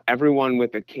think everyone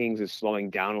with the Kings is slowing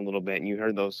down a little bit. And you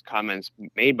heard those comments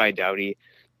made by Doughty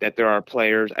that there are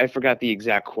players. I forgot the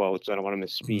exact quote, so I don't want to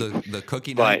misspeak. The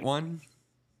Cookie Night one?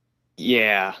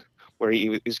 Yeah, where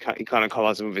he kind of called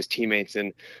out some of his teammates.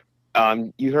 And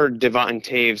you heard Devon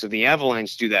Taves of the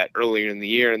Avalanche do that earlier in the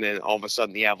year. And then all of a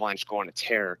sudden the Avalanche go on a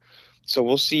tear. So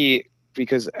we'll see.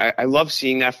 Because I love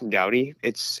seeing that from Doughty.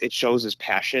 It shows his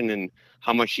passion and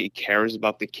how much he cares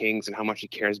about the Kings and how much he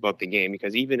cares about the game.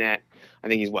 Because even at, I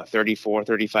think he's 34,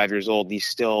 35 years old, he's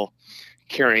still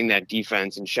carrying that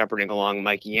defense and shepherding along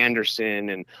Mikey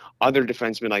Anderson and other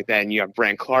defensemen like that. And you have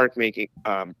Brant Clark making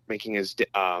his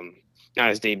not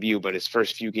his debut, but his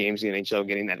first few games in the NHL,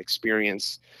 getting that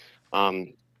experience.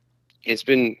 It's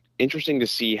been interesting to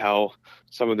see how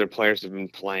some of their players have been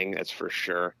playing. That's for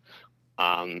sure.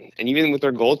 And even with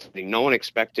their goaltending, no one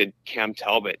expected Cam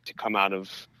Talbot to come out of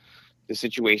the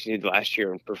situation he did last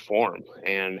year and perform.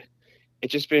 And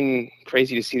it's just been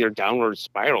crazy to see their downward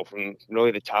spiral from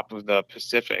really the top of the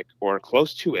Pacific or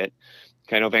close to it.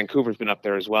 I know Vancouver's been up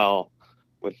there as well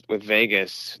with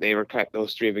Vegas.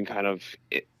 Those three have been kind of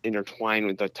intertwined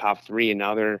with the top 3, and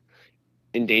now they're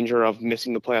in danger of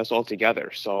missing the playoffs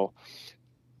altogether. So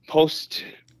post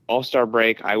All-Star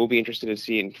break, I will be interested to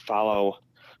see and follow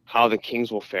how the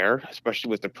Kings will fare, especially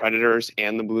with the Predators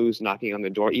and the Blues knocking on the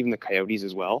door, even the Coyotes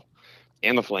as well,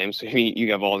 and the Flames. So you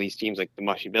have all these teams like the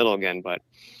mushy middle again. But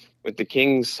with the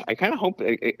Kings, I kind of hope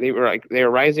they were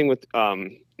rising with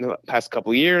the past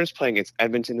couple of years, playing against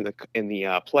Edmonton in the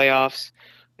playoffs.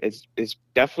 It's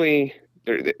definitely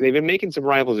they've been making some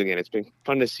rivals again. It's been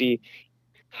fun to see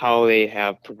how they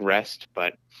have progressed,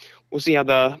 but we'll see how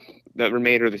the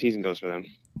remainder of the season goes for them.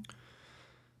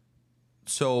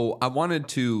 So I wanted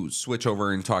to switch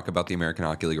over and talk about the American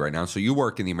Hockey League right now. So you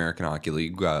work in the American Hockey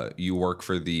League. You work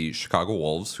for the Chicago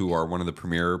Wolves, who are one of the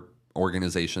premier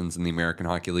organizations in the American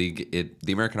Hockey League.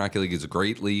 The American Hockey League is a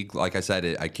great league. Like I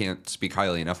said, I can't speak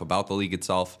highly enough about the league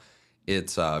itself.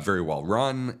 It's very well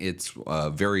run. It's a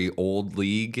very old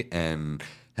league and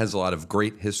has a lot of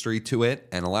great history to it.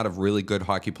 And a lot of really good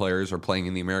hockey players are playing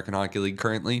in the American Hockey League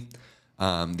currently.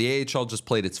 The AHL just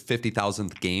played its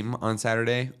 50,000th game on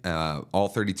Saturday. All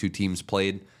 32 teams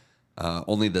played.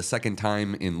 Only the second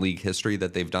time in league history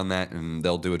that they've done that, and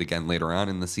they'll do it again later on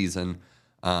in the season.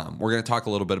 We're going to talk a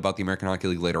little bit about the American Hockey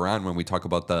League later on when we talk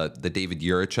about the David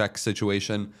Juracek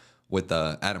situation with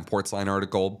the Adam Portsline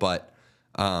article. But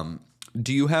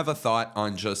do you have a thought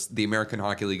on just the American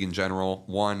Hockey League in general,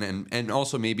 one, and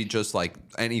also maybe just like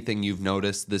anything you've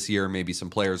noticed this year, maybe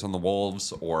some players on the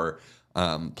Wolves or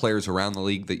players around the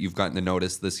league that you've gotten to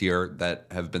notice this year that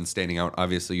have been standing out?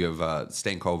 Obviously, you have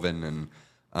Stankoven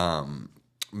and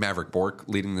Maverick Bork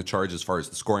leading the charge as far as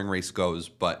the scoring race goes.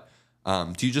 But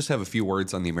do you just have a few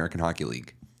words on the American Hockey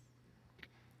League?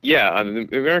 Yeah, the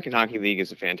American Hockey League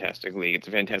is a fantastic league. It's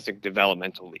a fantastic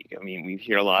developmental league. I mean, we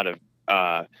hear a lot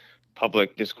of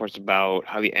public discourse about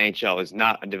how the NHL is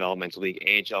not a developmental league.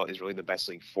 AHL is really the best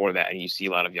league for that. And you see a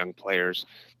lot of young players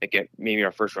that get maybe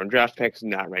our first round draft picks,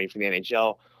 not ready for the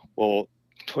NHL, will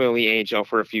toil in the AHL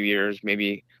for a few years,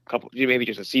 maybe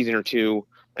just a season or two.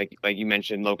 Like you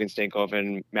mentioned, Logan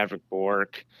Stankoven, Maverick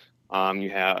Bork. You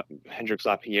have Hendrix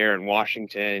Lapierre in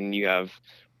Washington. You have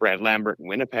Brad Lambert in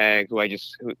Winnipeg, who I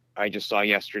just saw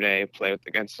yesterday play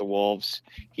against the Wolves.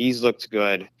 He's looked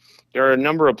good. There are a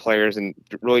number of players, and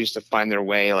really just to find their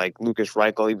way, like Lucas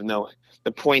Reichel, even though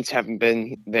the points haven't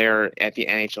been there at the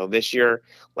NHL this year.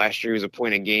 Last year he was a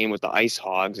point a game with the Ice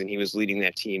Hogs, and he was leading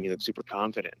that team. He looked super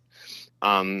confident.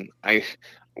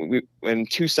 When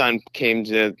Tucson came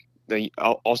to the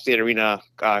Allstate Arena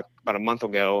about a month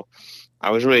ago,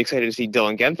 I was really excited to see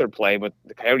Dylan Genther play, but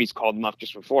the Coyotes called him up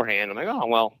just beforehand. I'm like, oh,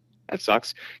 well, that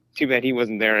sucks. Too bad he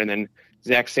wasn't there. And then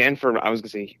Zach Sanford, I was going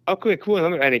to say, oh, cool,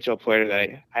 another NHL player that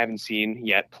I haven't seen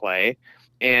yet play.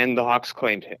 And the Hawks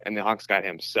claimed him, and the Hawks got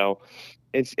him. So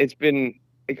it's been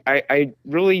I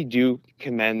really do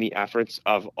commend the efforts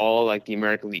of all like the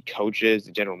American League coaches,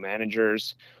 the general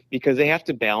managers, because they have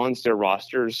to balance their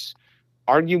rosters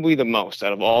arguably the most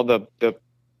out of all the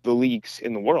leagues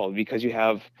in the world, because you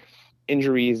have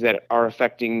injuries that are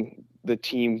affecting the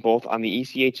team both on the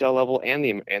ECHL level and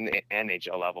the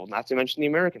NHL level, not to mention the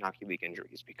American Hockey League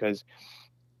injuries, because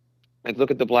like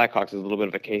look at the Blackhawks as a little bit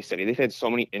of a case study. They've had so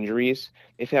many injuries.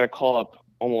 They've had to call up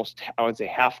almost, I would say,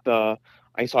 half the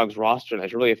Ice Hogs roster.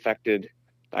 That's really affected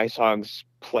the Ice Hogs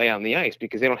play on the ice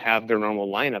because they don't have their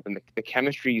normal lineup, and the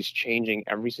chemistry is changing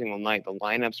every single night. The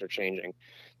lineups are changing,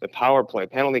 the power play,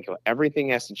 penalty kill, everything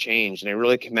has to change. And I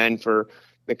really commend for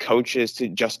the coaches to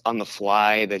just on the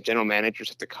fly. The general managers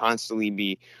have to constantly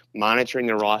be monitoring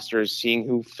their rosters, seeing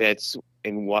who fits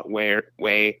in what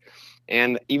way,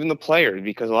 and even the players,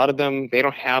 because a lot of them, they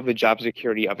don't have the job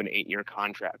security of an 8-year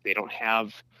contract. They don't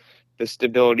have the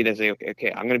stability that say,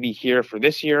 okay, I'm going to be here for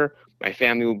this year. My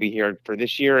family will be here for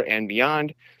this year and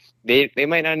beyond. They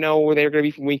might not know where they're going to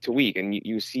be from week to week. And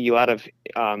you see a lot of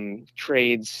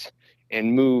trades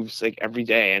and moves like every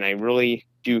day. And I really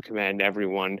do commend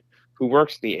everyone who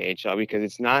works in the AHL, because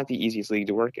it's not the easiest league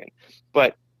to work in.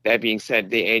 But that being said,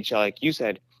 the AHL, like you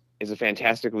said, is a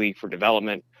fantastic league for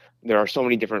development. There are so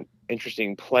many different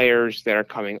interesting players that are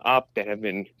coming up that have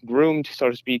been groomed, so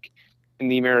to speak, in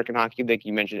the American Hockey League.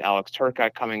 You mentioned Alex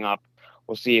Turcotte coming up.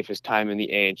 We'll see if his time in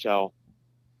the AHL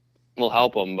will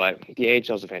help him, but the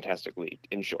AHL is a fantastic league,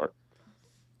 in short.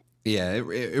 Yeah,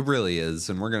 it really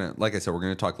is. And we're going to, like I said, we're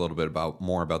going to talk a little bit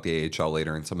more about the AHL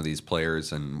later and some of these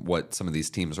players and what some of these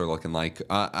teams are looking like.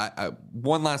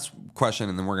 One last question,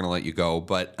 and then we're going to let you go.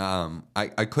 But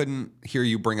I couldn't hear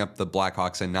you bring up the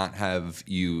Blackhawks and not have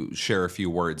you share a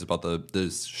few words about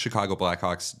the Chicago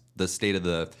Blackhawks, the state of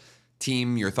the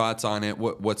team, your thoughts on it,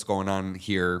 what's going on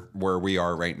here where we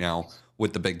are right now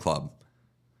with the big club.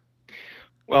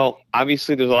 Well,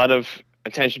 obviously there's a lot of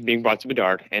attention being brought to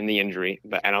Bedard and the injury,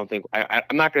 but I don't think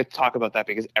I'm not going to talk about that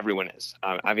because everyone is.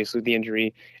 Obviously, the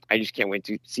injury, I just can't wait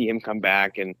to see him come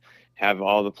back and have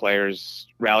all the players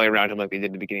rally around him like they did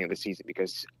at the beginning of the season,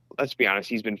 because let's be honest,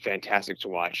 he's been fantastic to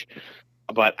watch.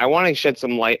 But I want to shed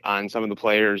some light on some of the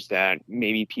players that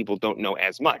maybe people don't know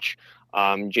as much.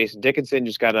 Jason Dickinson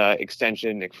just got an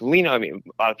extension. Nick Foligno, I mean,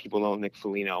 a lot of people know Nick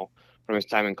Foligno from his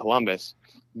time in Columbus.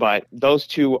 But those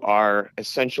two are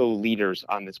essential leaders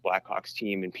on this Blackhawks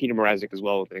team, and Peter Mrazek as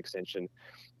well with an extension.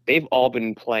 They've all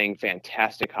been playing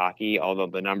fantastic hockey, although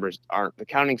the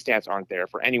counting stats aren't there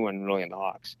for anyone really in the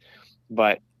Hawks.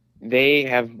 But they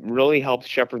have really helped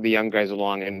shepherd the young guys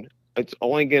along, and it's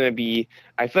only going to be,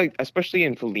 I feel like, especially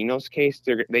in Foligno's case,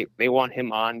 they want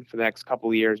him on for the next couple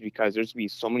of years because there's going to be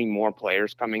so many more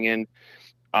players coming in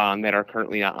that are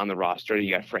currently not on the roster.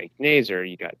 You got Frank Nazar,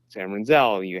 you got Sam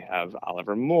Renzel, you have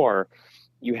Oliver Moore,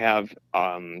 you have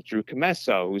Drew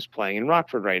Comesso, who's playing in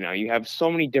Rockford right now. You have so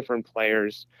many different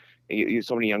players,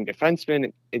 so many young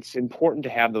defensemen. It's important to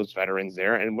have those veterans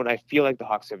there. And what I feel like the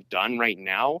Hawks have done right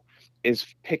now is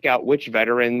pick out which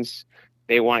veterans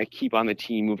they want to keep on the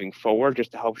team moving forward,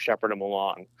 just to help shepherd them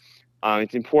along.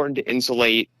 It's important to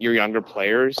insulate your younger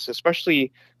players,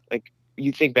 especially like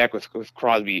you think back with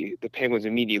Crosby. The Penguins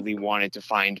immediately wanted to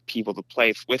find people to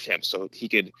play with him so he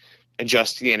could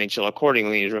adjust to the NHL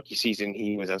accordingly. In his rookie season,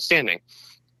 he was outstanding.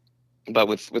 But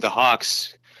with the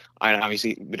Hawks, and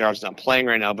obviously Bedard's not playing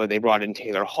right now, but they brought in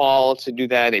Taylor Hall to do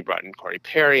that. They brought in Corey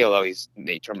Perry, although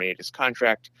they terminated his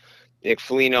contract. Nick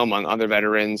Foligno, among other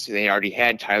veterans. They already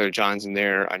had Tyler Johnson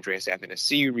there. Andreas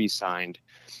Athanasiou re-signed.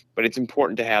 But it's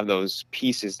important to have those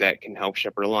pieces that can help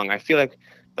shepherd along. I feel like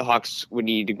the Hawks would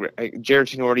need to. Jared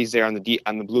Tenorti's there on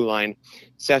the blue line.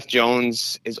 Seth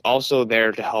Jones is also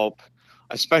there to help,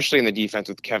 especially in the defense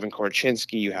with Kevin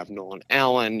Korchinski. You have Nolan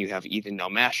Allen. You have Ethan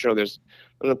Del Mastro. There's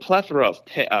there's a plethora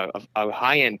of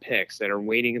high-end picks that are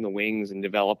waiting in the wings and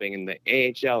developing in the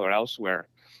AHL or elsewhere.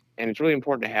 And it's really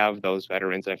important to have those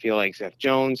veterans. I feel like Seth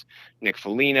Jones, Nick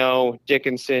Foligno,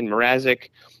 Dickinson, Mrazek,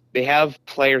 they have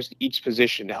players at each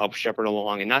position to help shepherd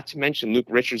along. And not to mention Luke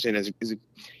Richardson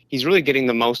he's really getting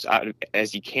the most out of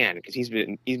as he can, because he's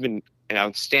been an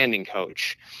outstanding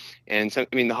coach. And so,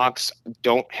 I mean, the Hawks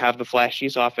don't have the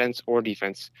flashiest offense or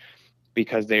defense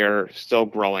because they are still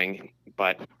growing.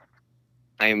 But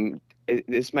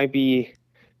this might be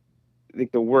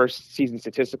like the worst season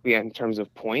statistically in terms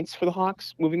of points for the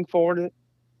Hawks moving forward,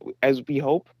 as we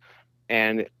hope.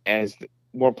 And as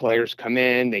more players come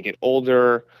in, they get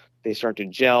older, they start to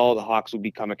gel, the Hawks will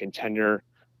become a contender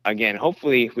again.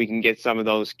 Hopefully we can get some of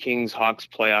those Kings-Hawks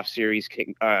playoff series,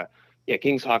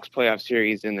 Kings-Hawks playoff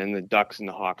series, and then the Ducks and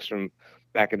the Hawks from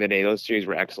back in the day. Those series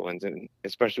were excellent. And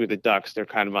especially with the Ducks, they're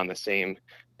kind of on the same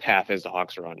path as the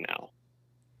Hawks are on now.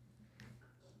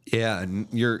 Yeah, and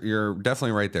you're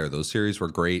definitely right there. Those series were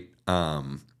great.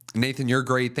 Nathan, you're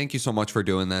great. Thank you so much for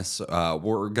doing this.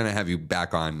 We're going to have you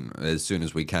back on as soon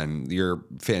as we can. You're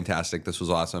fantastic. This was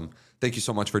awesome. Thank you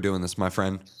so much for doing this, my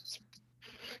friend.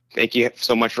 Thank you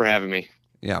so much for having me.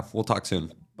 Yeah, we'll talk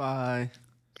soon. Bye.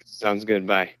 Sounds good.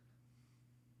 Bye.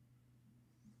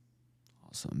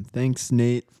 Awesome. Thanks,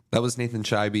 Nate. That was Nathan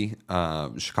Scheibe,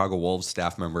 Chicago Wolves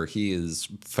staff member. He is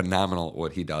phenomenal at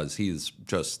what he does. He's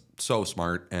just so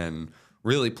smart and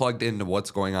really plugged into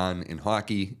what's going on in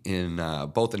hockey, in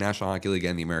both the National Hockey League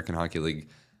and the American Hockey League.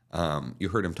 You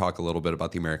heard him talk a little bit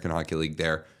about the American Hockey League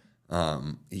there.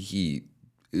 He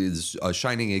is a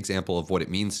shining example of what it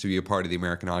means to be a part of the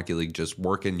American Hockey League, just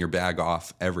working your bag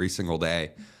off every single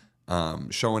day,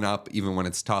 showing up even when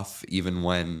it's tough, even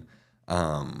when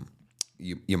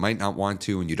you might not want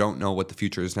to and you don't know what the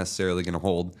future is necessarily going to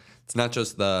hold. It's not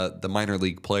just the minor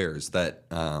league players that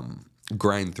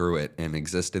grind through it and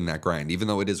exist in that grind. Even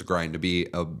though it is a grind to be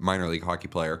a minor league hockey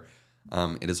player,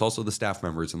 it is also the staff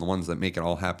members and the ones that make it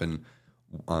all happen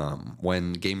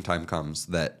when game time comes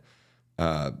that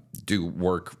do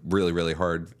work really, really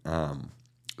hard.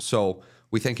 So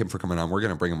we thank him for coming on. We're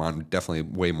going to bring him on definitely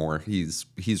way more. He's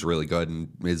really good and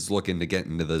is looking to get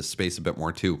into the space a bit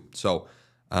more too. So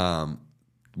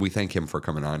we thank him for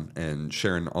coming on and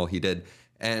sharing all he did.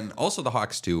 And also the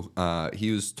Hawks too.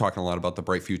 He was talking a lot about the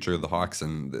bright future of the Hawks,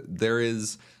 and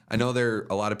I know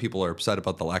a lot of people are upset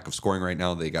about the lack of scoring right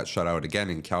now. They got shut out again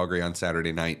in Calgary on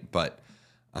Saturday night, but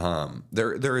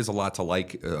there is a lot to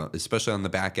like, especially on the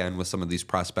back end with some of these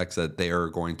prospects that they are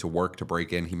going to work to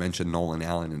break in. He mentioned Nolan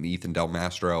Allen and Ethan Del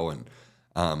Mastro, and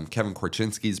Kevin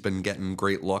Korchinski's been getting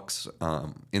great looks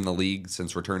in the league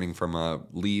since returning from a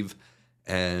leave,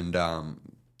 and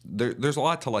there's a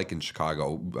lot to like in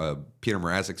Chicago. Peter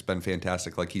Mrazek's been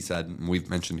fantastic, like he said, and we've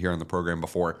mentioned here on the program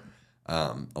before.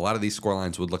 A lot of these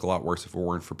scorelines would look a lot worse if it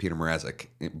weren't for Peter Mrazek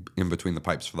in between the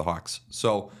pipes for the Hawks.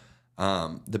 So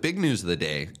the big news of the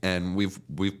day, and we've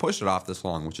pushed it off this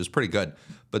long, which is pretty good,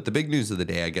 but the big news of the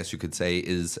day, I guess you could say,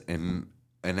 is an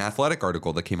Athletic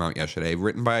article that came out yesterday,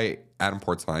 written by Adam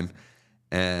Portzline,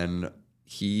 and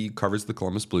he covers the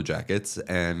Columbus Blue Jackets,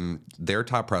 and their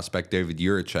top prospect, David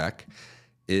Jiricek,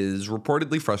 is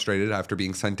reportedly frustrated after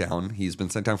being sent down. He's been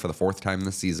sent down for the fourth time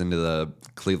this season to the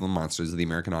Cleveland Monsters of the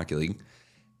American Hockey League.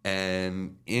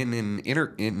 And in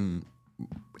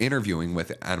interviewing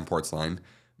with Adam Portzline,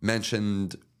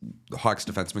 mentioned Hawks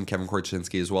defenseman Kevin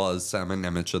Korchinski as well as Simon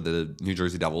Nemec of the New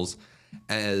Jersey Devils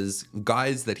as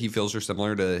guys that he feels are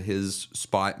similar to his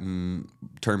spot in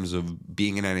terms of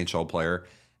being an NHL player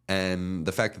and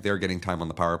the fact that they're getting time on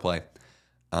the power play.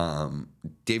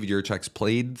 David Jiricek's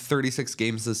played 36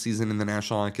 games this season in the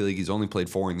National Hockey League. He's only played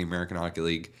 4 in the American Hockey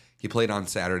League. He played on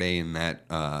Saturday in that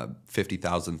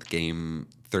 50,000th game,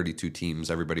 32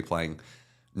 teams, everybody playing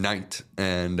night.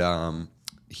 And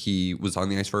he was on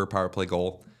the ice for a power play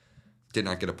goal. Did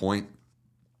not get a point.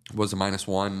 Was a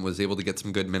 -1. Was able to get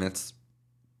some good minutes,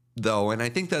 though. And I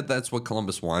think that's what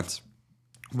Columbus wants.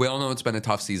 We all know it's been a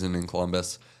tough season in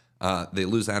Columbus. They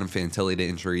lose Adam Fantilli to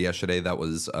injury yesterday. That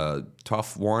was a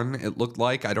tough one, it looked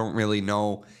like. I don't really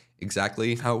know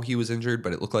exactly how he was injured,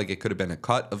 but it looked like it could have been a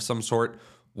cut of some sort.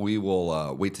 We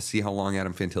will wait to see how long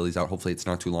Adam Fantilli's out. Hopefully it's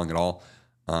not too long at all.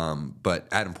 But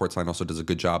Adam Portzline also does a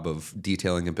good job of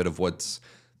detailing a bit of what's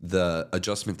the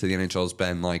adjustment to the NHL has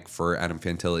been like for Adam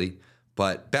Fantilli.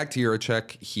 But back to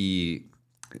Jiricek, he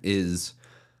is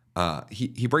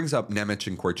he brings up Nemec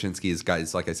and Korchinski as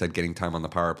guys, like I said, getting time on the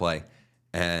power play.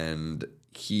 And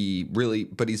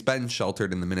but he's been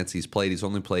sheltered in the minutes he's played. He's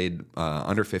only played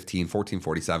under 15,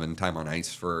 14:47 time on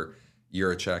ice for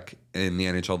Jiricek in the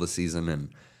NHL this season.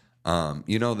 And,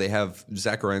 they have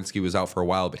Zach Werenski was out for a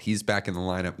while, but he's back in the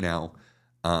lineup now.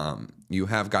 You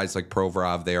have guys like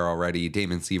Provorov there already,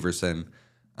 Damon Severson,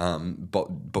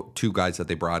 two guys that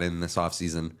they brought in this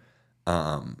offseason.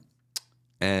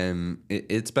 And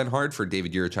it's been hard for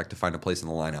David Jiricek to find a place in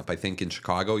the lineup. I think in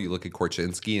Chicago, you look at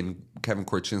Korchinski, and Kevin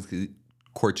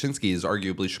Korchinski is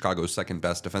arguably Chicago's second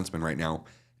best defenseman right now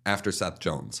after Seth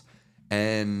Jones.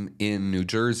 And in New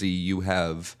Jersey, you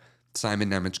have Simon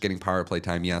Nemec getting power play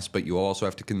time, yes, but you also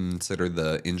have to consider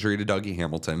the injury to Dougie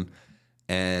Hamilton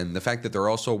and the fact that they're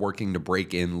also working to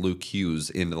break in Luke Hughes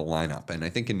into the lineup. And I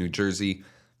think in New Jersey,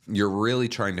 you're really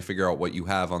trying to figure out what you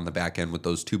have on the back end with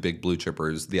those two big blue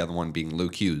chippers, the other one being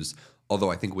Luke Hughes.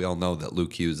 Although I think we all know that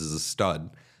Luke Hughes is a stud.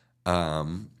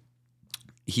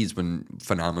 He's been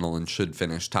phenomenal and should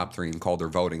finish top 3 in Calder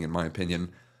voting, in my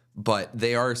opinion. But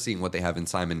they are seeing what they have in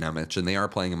Simon Nemec, and they are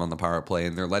playing him on the power play,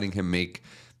 and they're letting him make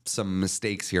some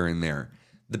mistakes here and there.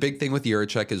 The big thing with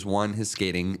Jiricek is, one, his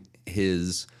skating.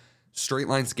 His straight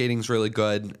line skating is really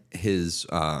good. His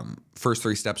first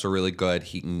 3 steps are really good.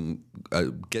 He can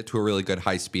get to a really good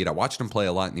high speed. I watched him play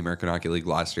a lot in the American Hockey League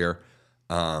last year.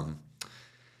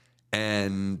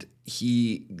 And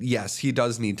he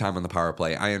does need time on the power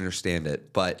play. I understand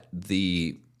it. But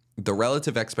the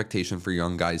relative expectation for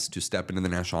young guys to step into the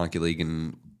National Hockey League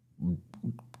and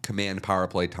command power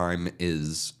play time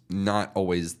is not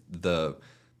always the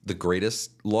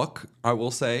greatest look, I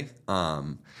will say.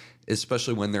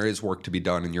 Especially when there is work to be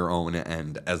done in your own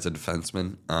end as a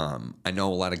defenseman. I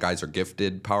know a lot of guys are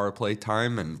gifted power play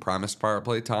time and promised power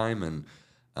play time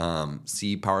and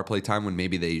see power play time when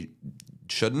maybe they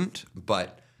shouldn't.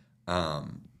 But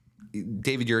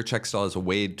David Jiricek still has a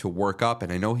way to work up.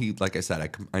 And I know he, like I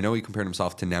said, I know he compared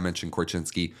himself to Nemec and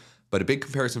Korchinski. But a big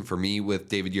comparison for me with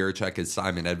David Jiricek is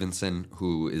Simon Edvinsson,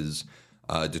 who is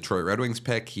a Detroit Red Wings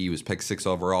pick. He was picked 6th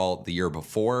overall the year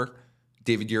before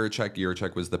David Jiricek.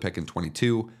 Jiricek was the pick in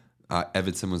 22.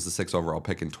 Edvinsson was the 6th overall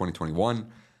pick in 2021.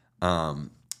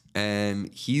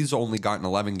 And he's only gotten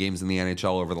 11 games in the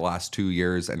NHL over the last 2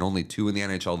 years and only 2 in the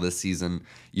NHL this season.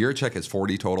 Jiricek has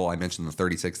 40 total. I mentioned the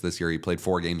 36 this year. He played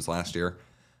 4 games last year.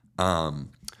 And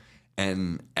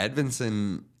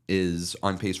Edvinsson is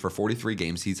on pace for 43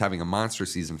 games. He's having a monster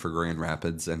season for Grand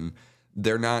Rapids, and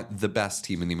they're not the best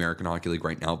team in the American Hockey League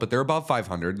right now, but they're above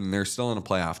 500, and they're still in a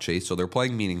playoff chase, so they're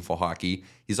playing meaningful hockey.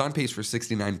 He's on pace for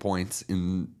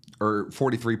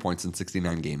 43 points in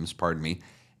 69 games,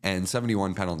 and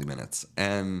 71 penalty minutes.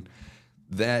 And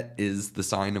that is the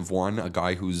sign of, one, a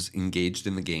guy who's engaged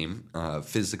in the game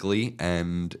physically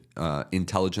and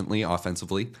intelligently,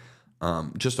 offensively.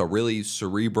 Just a really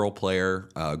cerebral player,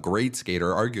 great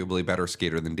skater, arguably better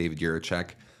skater than David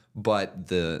Jiricek. But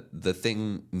the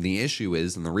issue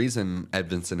is, and the reason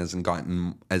Edvinsson hasn't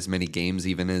gotten as many games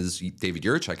even as David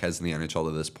Jiricek has in the NHL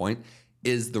to this point,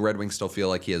 is the Red Wings still feel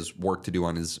like he has work to do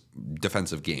on his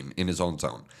defensive game in his own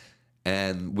zone.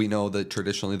 And we know that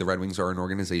traditionally the Red Wings are an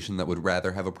organization that would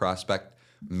rather have a prospect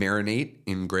marinate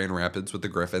in Grand Rapids with the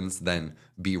Griffins than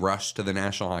be rushed to the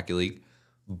National Hockey League.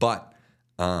 But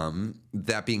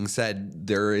that being said,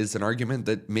 there is an argument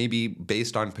that maybe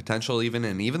based on potential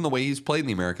and even the way he's played in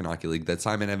the American Hockey League, that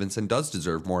Simon Edvinsson does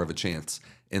deserve more of a chance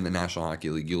in the National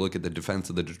Hockey League. You look at the defense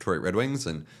of the Detroit Red Wings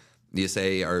and you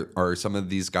say, are some of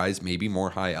these guys maybe more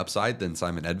high upside than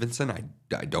Simon Edvinsson?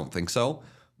 I don't think so,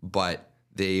 but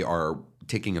they are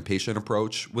taking a patient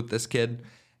approach with this kid,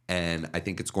 and I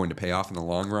think it's going to pay off in the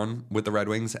long run with the Red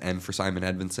Wings and for Simon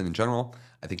Edvinsson in general.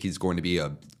 I think he's going to be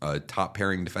a top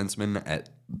pairing defenseman, at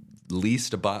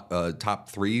least a top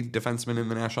 3 defenseman in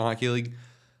the National Hockey League.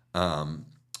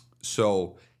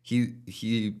 So he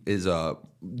is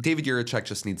David Jiricek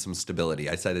just needs some stability.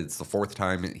 I said it's the 4th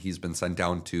time he's been sent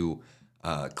down to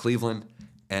Cleveland,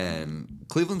 and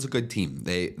Cleveland's a good team.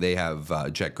 They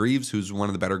have Jet Greaves, who's one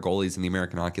of the better goalies in the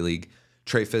American Hockey League.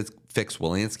 Trey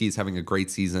Fix-Wolanski is having a great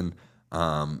season.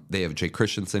 They have Jay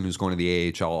Christensen, who's going to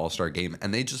the AHL All-Star game,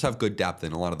 and they just have good depth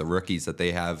in a lot of the rookies that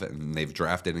they have, and they've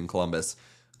drafted in Columbus.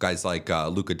 Guys like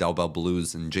Luca Del Bel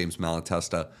Blues and James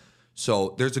Malatesta.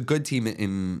 So there's a good team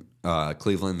in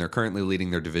Cleveland. They're currently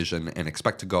leading their division and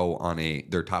expect to go on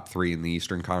their top 3 in the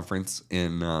Eastern Conference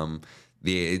in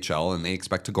the AHL, and they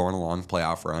expect to go on a long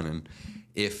playoff run. And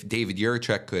if David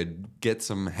Jiricek could get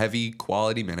some heavy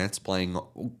quality minutes, playing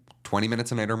 20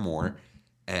 minutes a night or more,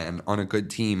 and on a good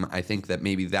team, I think that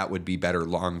maybe that would be better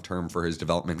long-term for his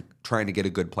development, trying to get a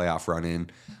good playoff run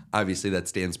in. Obviously, that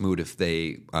stands moot if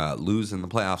they lose in the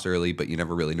playoffs early, but you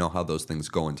never really know how those things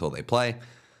go until they play.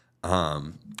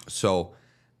 So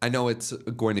I know it's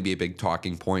going to be a big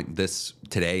talking point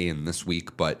today and this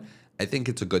week, but I think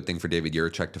it's a good thing for David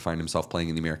Jiricek to find himself playing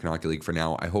in the American Hockey League for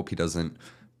now. I hope he doesn't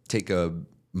take a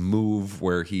move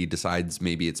where he decides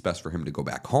maybe it's best for him to go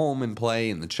back home and play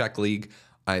in the Czech League.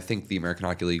 I think the American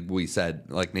Hockey League, we said,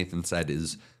 like Nathan said,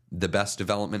 is the best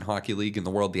development hockey league in the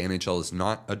world. The NHL is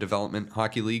not a development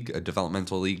hockey league, a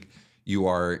developmental league. You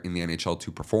are in the NHL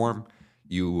to perform.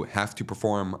 You have to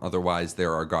perform. Otherwise,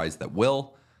 there are guys that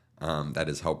will. That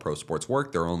is how pro sports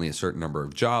work. There are only a certain number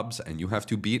of jobs, and you have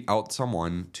to beat out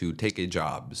someone to take a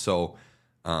job. So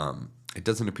it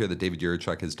doesn't appear that David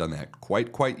Jiricek has done that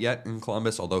quite yet in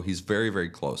Columbus, although he's very, very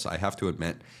close, I have to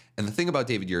admit. And the thing about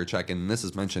David Jiricek, and this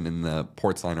is mentioned in the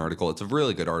Portsline article, it's a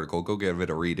really good article. Go give it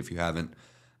a read if you haven't.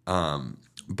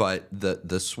 But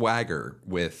the swagger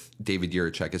with David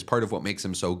Jiricek is part of what makes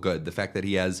him so good. The fact that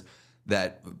he has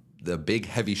the big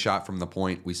heavy shot from the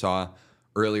point we saw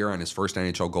earlier on his first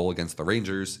NHL goal against the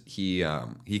Rangers. He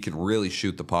can really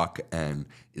shoot the puck and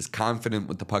is confident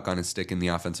with the puck on his stick in the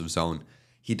offensive zone.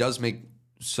 He does make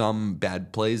some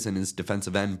bad plays in his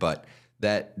defensive end, but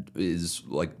that is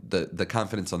like the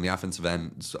confidence on the offensive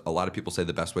end. A lot of people say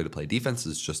the best way to play defense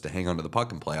is just to hang onto the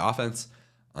puck and play offense.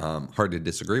 Hard to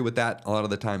disagree with that a lot of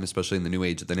the time, especially in the new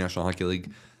age of the National Hockey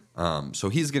League. So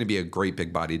he's going to be a great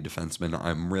big-bodied defenseman.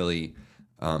 I'm really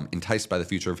enticed by the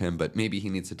future of him, but maybe he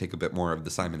needs to take a bit more of the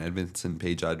Simon Edmondson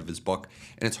page out of his book.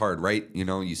 And it's hard, right? You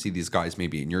know, you see these guys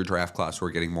maybe in your draft class who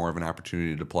are getting more of an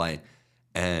opportunity to play,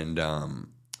 and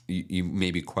you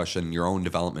maybe question your own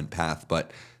development path,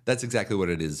 but that's exactly what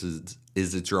it is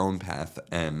it's your own path,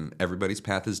 and everybody's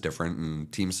path is different,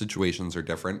 and team situations are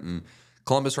different, and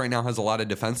Columbus right now has a lot of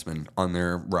defensemen on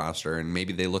their roster, and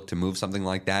maybe they look to move something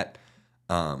like that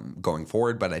going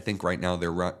forward. But I think right now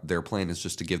their plan is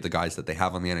just to give the guys that they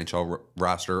have on the NHL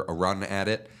roster a run at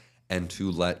it, and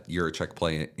to let Jiricek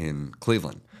play in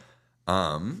Cleveland.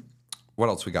 What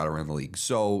else we got around the league?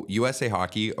 So USA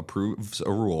Hockey approves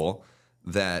a rule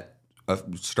that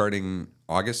starting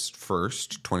August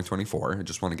 1st, 2024, I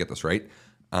just want to get this right,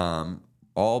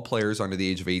 all players under the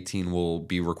age of 18 will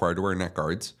be required to wear neck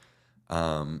guards.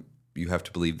 You have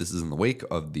to believe this is in the wake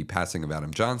of the passing of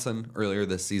Adam Johnson earlier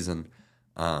this season.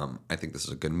 I think this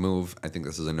is a good move. I think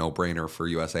this is a no-brainer for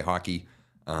USA Hockey.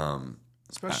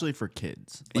 Especially for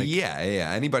kids. Yeah.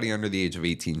 Anybody under the age of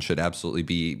 18 should absolutely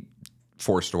be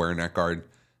forced to wear a neck guard.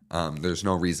 There's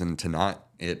no reason to not.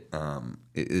 You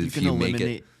can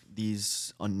eliminate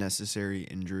these unnecessary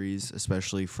injuries,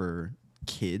 especially for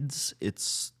kids.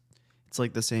 It's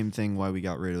like the same thing why we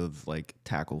got rid of like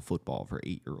tackle football for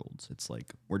 8-year-olds. It's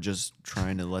like we're just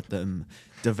trying to let them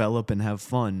develop and have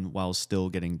fun while still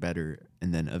getting better.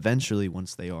 And then eventually,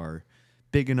 once they are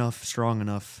big enough, strong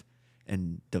enough,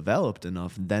 and developed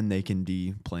enough, then they can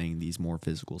be playing these more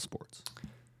physical sports.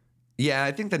 Yeah,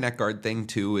 I think the neck guard thing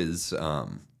too is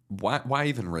why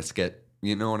even risk it?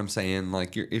 You know what I'm saying?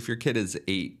 Like if your kid is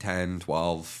 8, 10,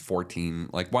 12, 14,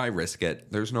 like why risk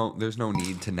it? There's no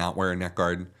need to not wear a neck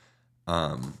guard.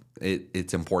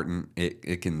 It's important.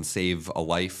 It can save a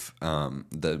life.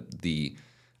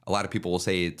 A lot of people will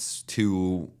say it's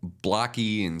too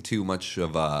blocky and too much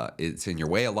of it's in your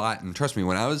way a lot. And trust me,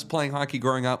 when I was playing hockey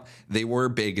growing up, they were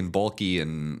big and bulky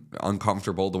and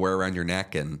uncomfortable to wear around your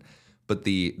neck. But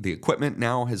the equipment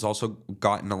now has also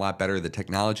gotten a lot better. The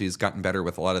technology has gotten better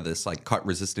with a lot of this like cut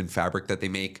resistant fabric that they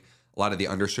make. A lot of the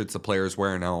undershirts the players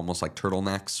wear are now almost like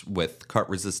turtlenecks with cut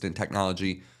resistant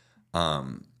technology.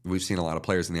 We've seen a lot of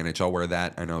players in the NHL wear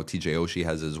that. I know TJ Oshie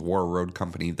has his War Road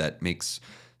company that makes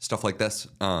stuff like this.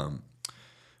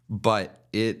 But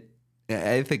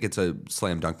I think it's a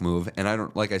slam dunk move.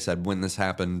 And like I said, when this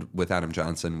happened with Adam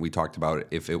Johnson, we talked about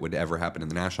if it would ever happen in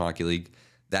the National Hockey League.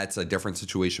 That's a different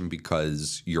situation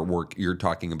because you're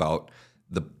talking about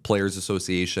the Players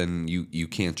Association. You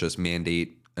can't just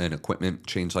mandate an equipment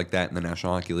change like that in the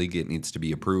National Hockey League. It needs to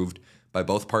be approved by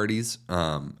both parties.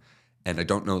 And I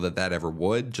don't know that ever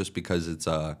would, just because it's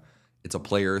a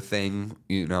player thing,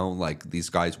 you know, like these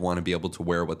guys want to be able to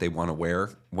wear what they want to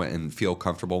wear and feel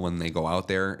comfortable when they go out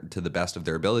there to the best of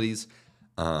their abilities.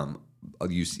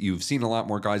 You've seen a lot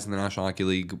more guys in the National Hockey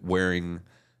League wearing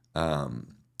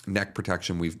neck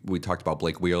protection. We talked about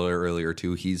Blake Wheeler earlier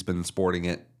too. He's been sporting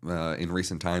it in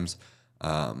recent times.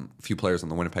 A few players on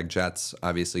the Winnipeg Jets,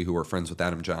 obviously, who are friends with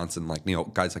Adam Johnson, like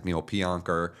guys like Neil Pionk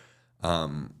are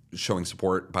showing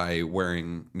support by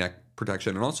wearing neck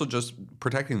protection and also just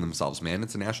protecting themselves, man.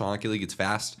 It's a National Hockey League. It's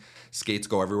fast. Skates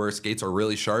go everywhere. Skates are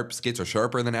really sharp. Skates are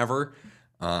sharper than ever.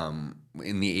 In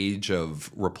the age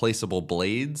of replaceable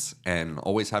blades and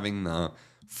always having the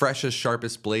freshest,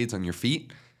 sharpest blades on your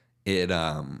feet,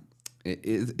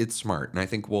 it's smart. And I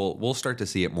think we'll start to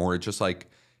see it more, just like,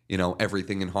 you know,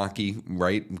 everything in hockey,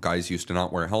 right? Guys used to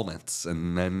not wear helmets,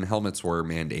 and then helmets were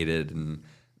mandated, and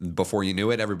before you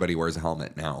knew it, everybody wears a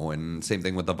helmet now, and same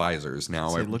thing with the visors now.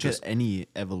 So look at any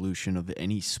evolution of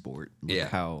any sport.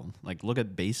 Look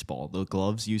at baseball. The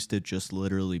gloves used to just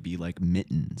literally be like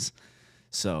mittens.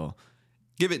 So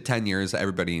give it 10 years,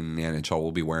 everybody in the NHL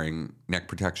will be wearing neck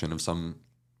protection of some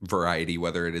variety,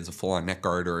 whether it is a full-on neck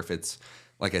guard or if it's,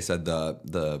 like I said,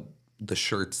 the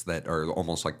shirts that are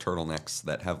almost like turtlenecks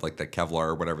that have like the Kevlar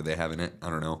or whatever they have in it. I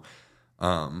don't know.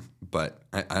 But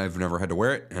I've never had to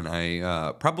wear it, and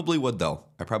I probably would, though.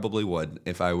 I probably would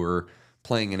if I were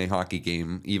playing in a hockey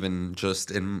game, even just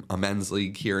in a men's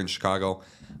league here in Chicago.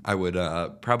 I would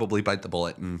probably bite the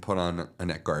bullet and put on a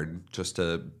neck guard, just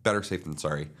to better safe than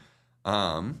sorry.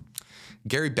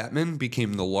 Gary Bettman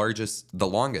became the longest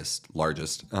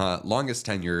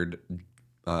tenured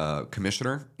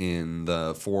commissioner in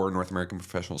the 4 North American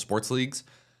professional sports leagues.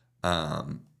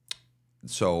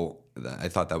 So I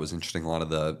thought that was interesting. A lot of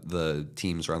the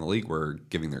teams around the league were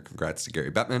giving their congrats to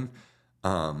Gary Bettman.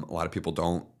 A lot of people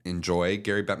don't enjoy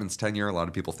Gary Bettman's tenure. A lot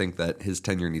of people think that his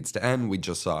tenure needs to end. We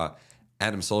just saw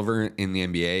Adam Silver in the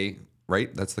NBA,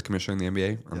 right? That's the commissioner in the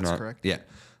NBA? That's correct. Yeah.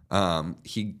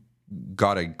 He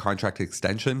got a contract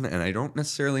extension, and I don't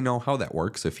necessarily know how that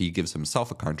works, if he gives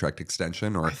himself a contract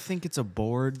extension or... I think it's a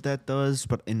board that does,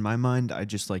 but in my mind, I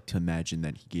just like to imagine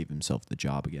that he gave himself the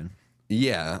job again.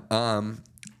 Yeah.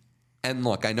 And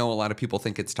look, I know a lot of people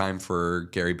think it's time for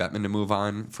Gary Bettman to move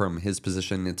on from his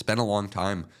position. It's been a long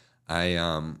time.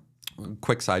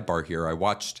 Quick sidebar here. I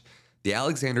watched the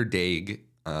Alexander Daig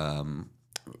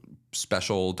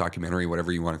special documentary,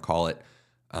 whatever you want to call it,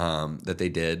 that they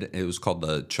did. It was called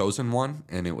The Chosen One,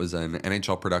 and it was an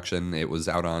NHL production. It was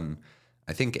out on,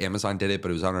 I think Amazon did it, but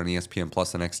it was out on ESPN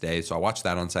Plus the next day. So I watched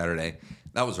that on Saturday.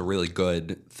 That was a really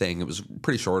good thing. It was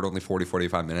pretty short, only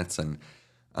 45 minutes, and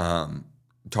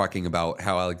talking about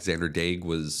how Alexander Daig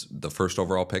was the first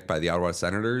overall pick by the Ottawa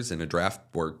Senators in a draft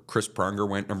where Chris Pronger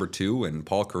went number 2, and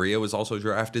Paul Kariya was also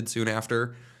drafted soon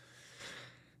after.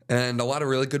 And a lot of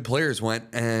really good players went,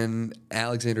 and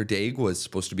Alexander Daig was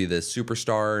supposed to be this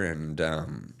superstar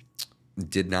and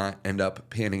did not end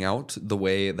up panning out the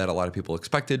way that a lot of people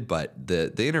expected. But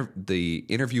the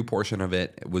interview portion of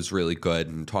it was really good,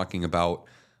 and talking about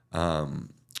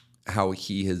how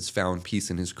he has found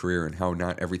peace in his career and how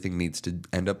not everything needs to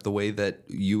end up the way that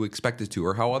you expect it to,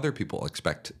 or how other people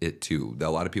expect it to.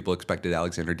 A lot of people expected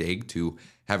Alexander Daig to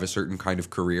have a certain kind of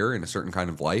career and a certain kind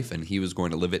of life, and he was going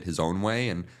to live it his own way.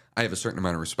 And I have a certain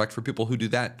amount of respect for people who do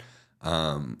that.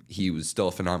 He was still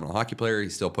a phenomenal hockey player. He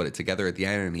still put it together at the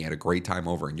end, and he had a great time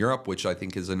over in Europe, which I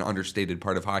think is an understated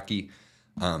part of hockey.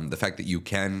 The fact that you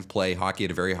can play hockey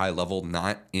at a very high level,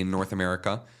 not in North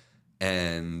America,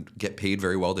 and get paid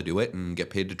very well to do it, and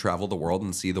get paid to travel the world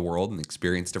and see the world and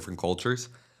experience different cultures.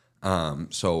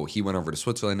 So he went over to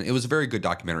Switzerland. It was a very good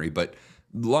documentary, but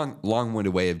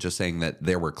long-winded way of just saying that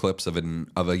there were clips of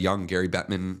a young Gary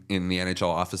Bettman in the NHL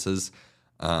offices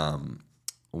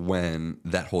when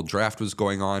that whole draft was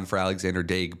going on for Alexander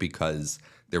Daig, because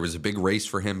there was a big race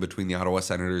for him between the Ottawa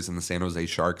Senators and the San Jose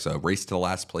Sharks, a race to the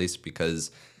last place, because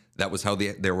that was how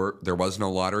there was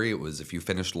no lottery. It was if you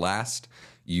finished last,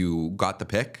 you got the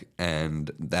pick,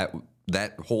 and that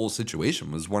whole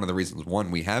situation was one of the reasons, one,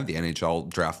 we have the NHL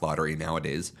draft lottery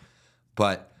nowadays.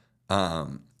 But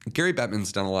Gary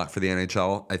Bettman's done a lot for the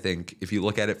NHL. I think if you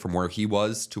look at it from where he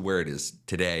was to where it is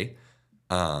today,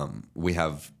 we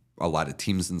have a lot of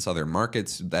teams in southern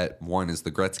markets. That, one, is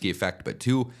the Gretzky effect, but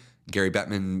two, Gary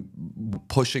Bettman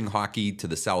pushing hockey to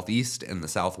the southeast and the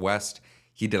southwest.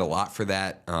 He did a lot for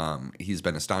that. He's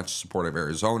been a staunch supporter of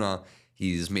Arizona.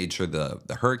 He's made sure the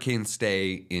Hurricanes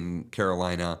stay in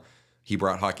Carolina. He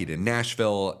brought hockey to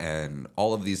Nashville and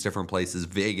all of these different places,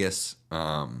 Vegas.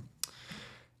 And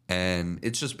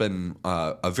it's just been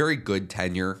a very good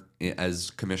tenure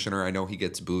as commissioner. I know he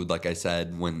gets booed, like I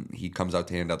said, when he comes out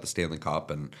to hand out the Stanley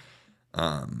Cup, and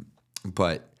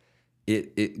but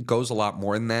it goes a lot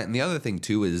more than that. And the other thing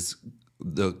too is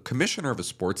the commissioner of a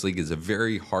sports league is a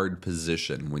very hard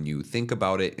position when you think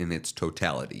about it in its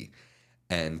totality.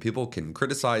 And people can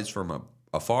criticize from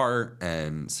afar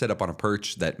and sit up on a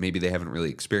perch that maybe they haven't really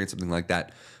experienced something like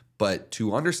that. But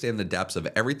to understand the depths of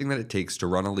everything that it takes to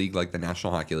run a league like the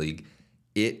National Hockey League,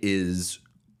 it is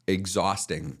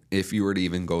exhausting if you were to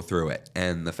even go through it.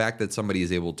 And the fact that somebody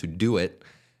is able to do it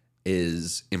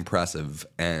is impressive.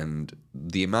 And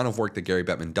the amount of work that Gary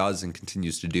Bettman does and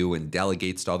continues to do and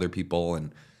delegates to other people,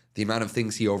 and the amount of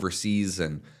things he oversees,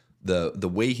 and the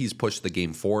way he's pushed the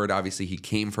game forward. Obviously, he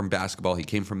came from basketball. He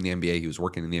came from the NBA. He was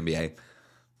working in the NBA.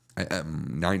 I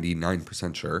am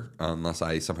 99% sure, unless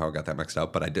I somehow got that mixed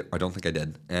up, but I don't think I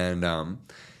did. And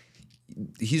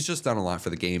he's just done a lot for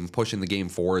the game, pushing the game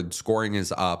forward. Scoring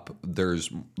is up. There's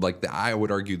I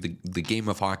would argue the game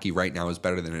of hockey right now is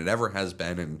better than it ever has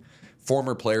been, and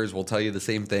former players will tell you the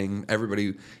same thing.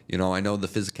 Everybody, I know the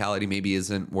physicality maybe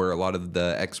isn't where a lot of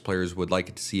the ex-players would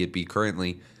like to see it be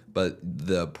currently, but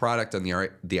the product on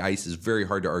the ice is very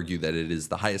hard to argue that it is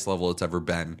the highest level it's ever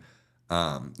been.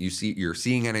 You're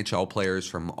seeing NHL players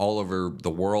from all over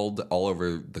the world, all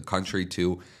over the country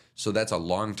too. So that's a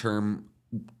long-term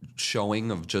showing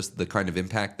of just the kind of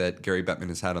impact that Gary Bettman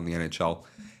has had on the NHL.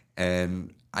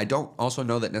 And I don't also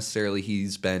know that necessarily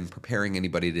he's been preparing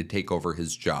anybody to take over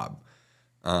his job.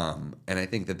 And I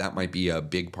think that might be a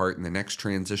big part in the next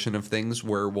transition of things,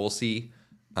 where we'll see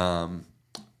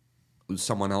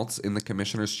someone else in the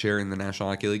commissioner's chair in the National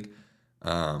Hockey League.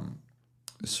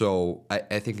 So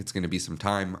I think it's going to be some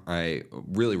time. I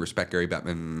really respect Gary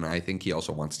Bettman. I think he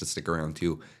also wants to stick around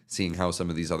too, seeing how some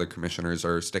of these other commissioners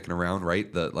are sticking around,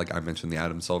 right? Like I mentioned, the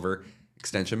Adam Silver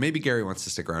extension. Maybe Gary wants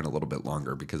to stick around a little bit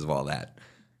longer because of all that.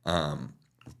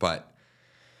 But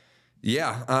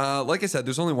yeah, like I said,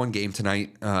 there's only one game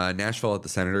tonight. Nashville at the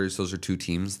Senators. Those are two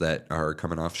teams that are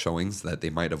coming off showings that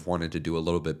they might have wanted to do a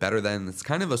little bit better than. It's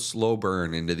kind of a slow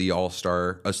burn into the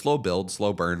All-Star, a slow build,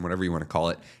 slow burn, whatever you want to call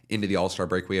it, into the All-Star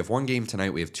break. We have one game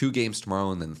tonight. We have 2 games tomorrow,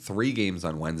 and then 3 games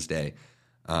on Wednesday.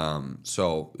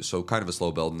 So kind of a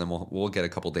slow build, and then we'll get a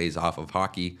couple days off of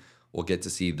hockey. We'll get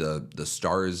to see the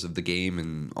stars of the game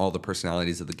and all the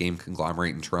personalities of the game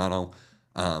conglomerate in Toronto.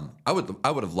 I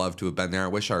would have loved to have been there. I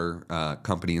wish our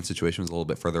company and situation was a little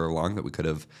bit further along, that we could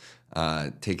have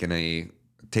taken a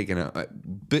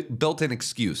built-in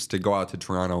excuse to go out to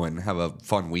Toronto and have a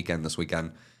fun weekend this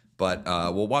weekend. But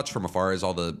we'll watch from afar as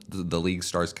all the league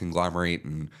stars conglomerate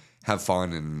and have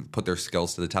fun and put their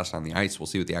skills to the test on the ice. We'll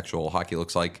see what the actual hockey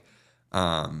looks like.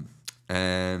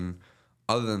 And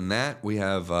other than that, we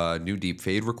have a new Deep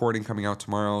Fade recording coming out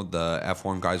tomorrow. The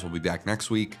F1 guys will be back next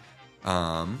week.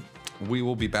 We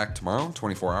will be back tomorrow,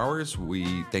 24 hours. We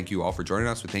thank you all for joining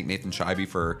us. We thank Nathan Scheibe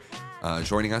for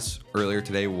joining us earlier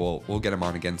today. We'll get him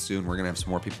on again soon. We're going to have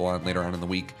some more people on later on in the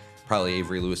week. Probably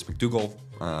Avery Lewis McDougall.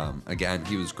 Again,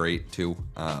 he was great too.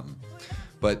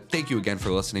 But thank you again for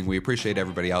listening. We appreciate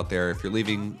everybody out there. If you're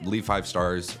leaving, leave 5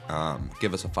 stars.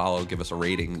 Give us a follow. Give us a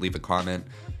rating. Leave a comment.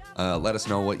 Let us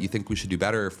know what you think we should do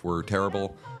better if we're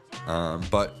terrible.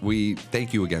 But we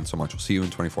thank you again so much. We'll see you in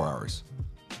 24 hours.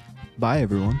 Bye,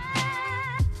 everyone.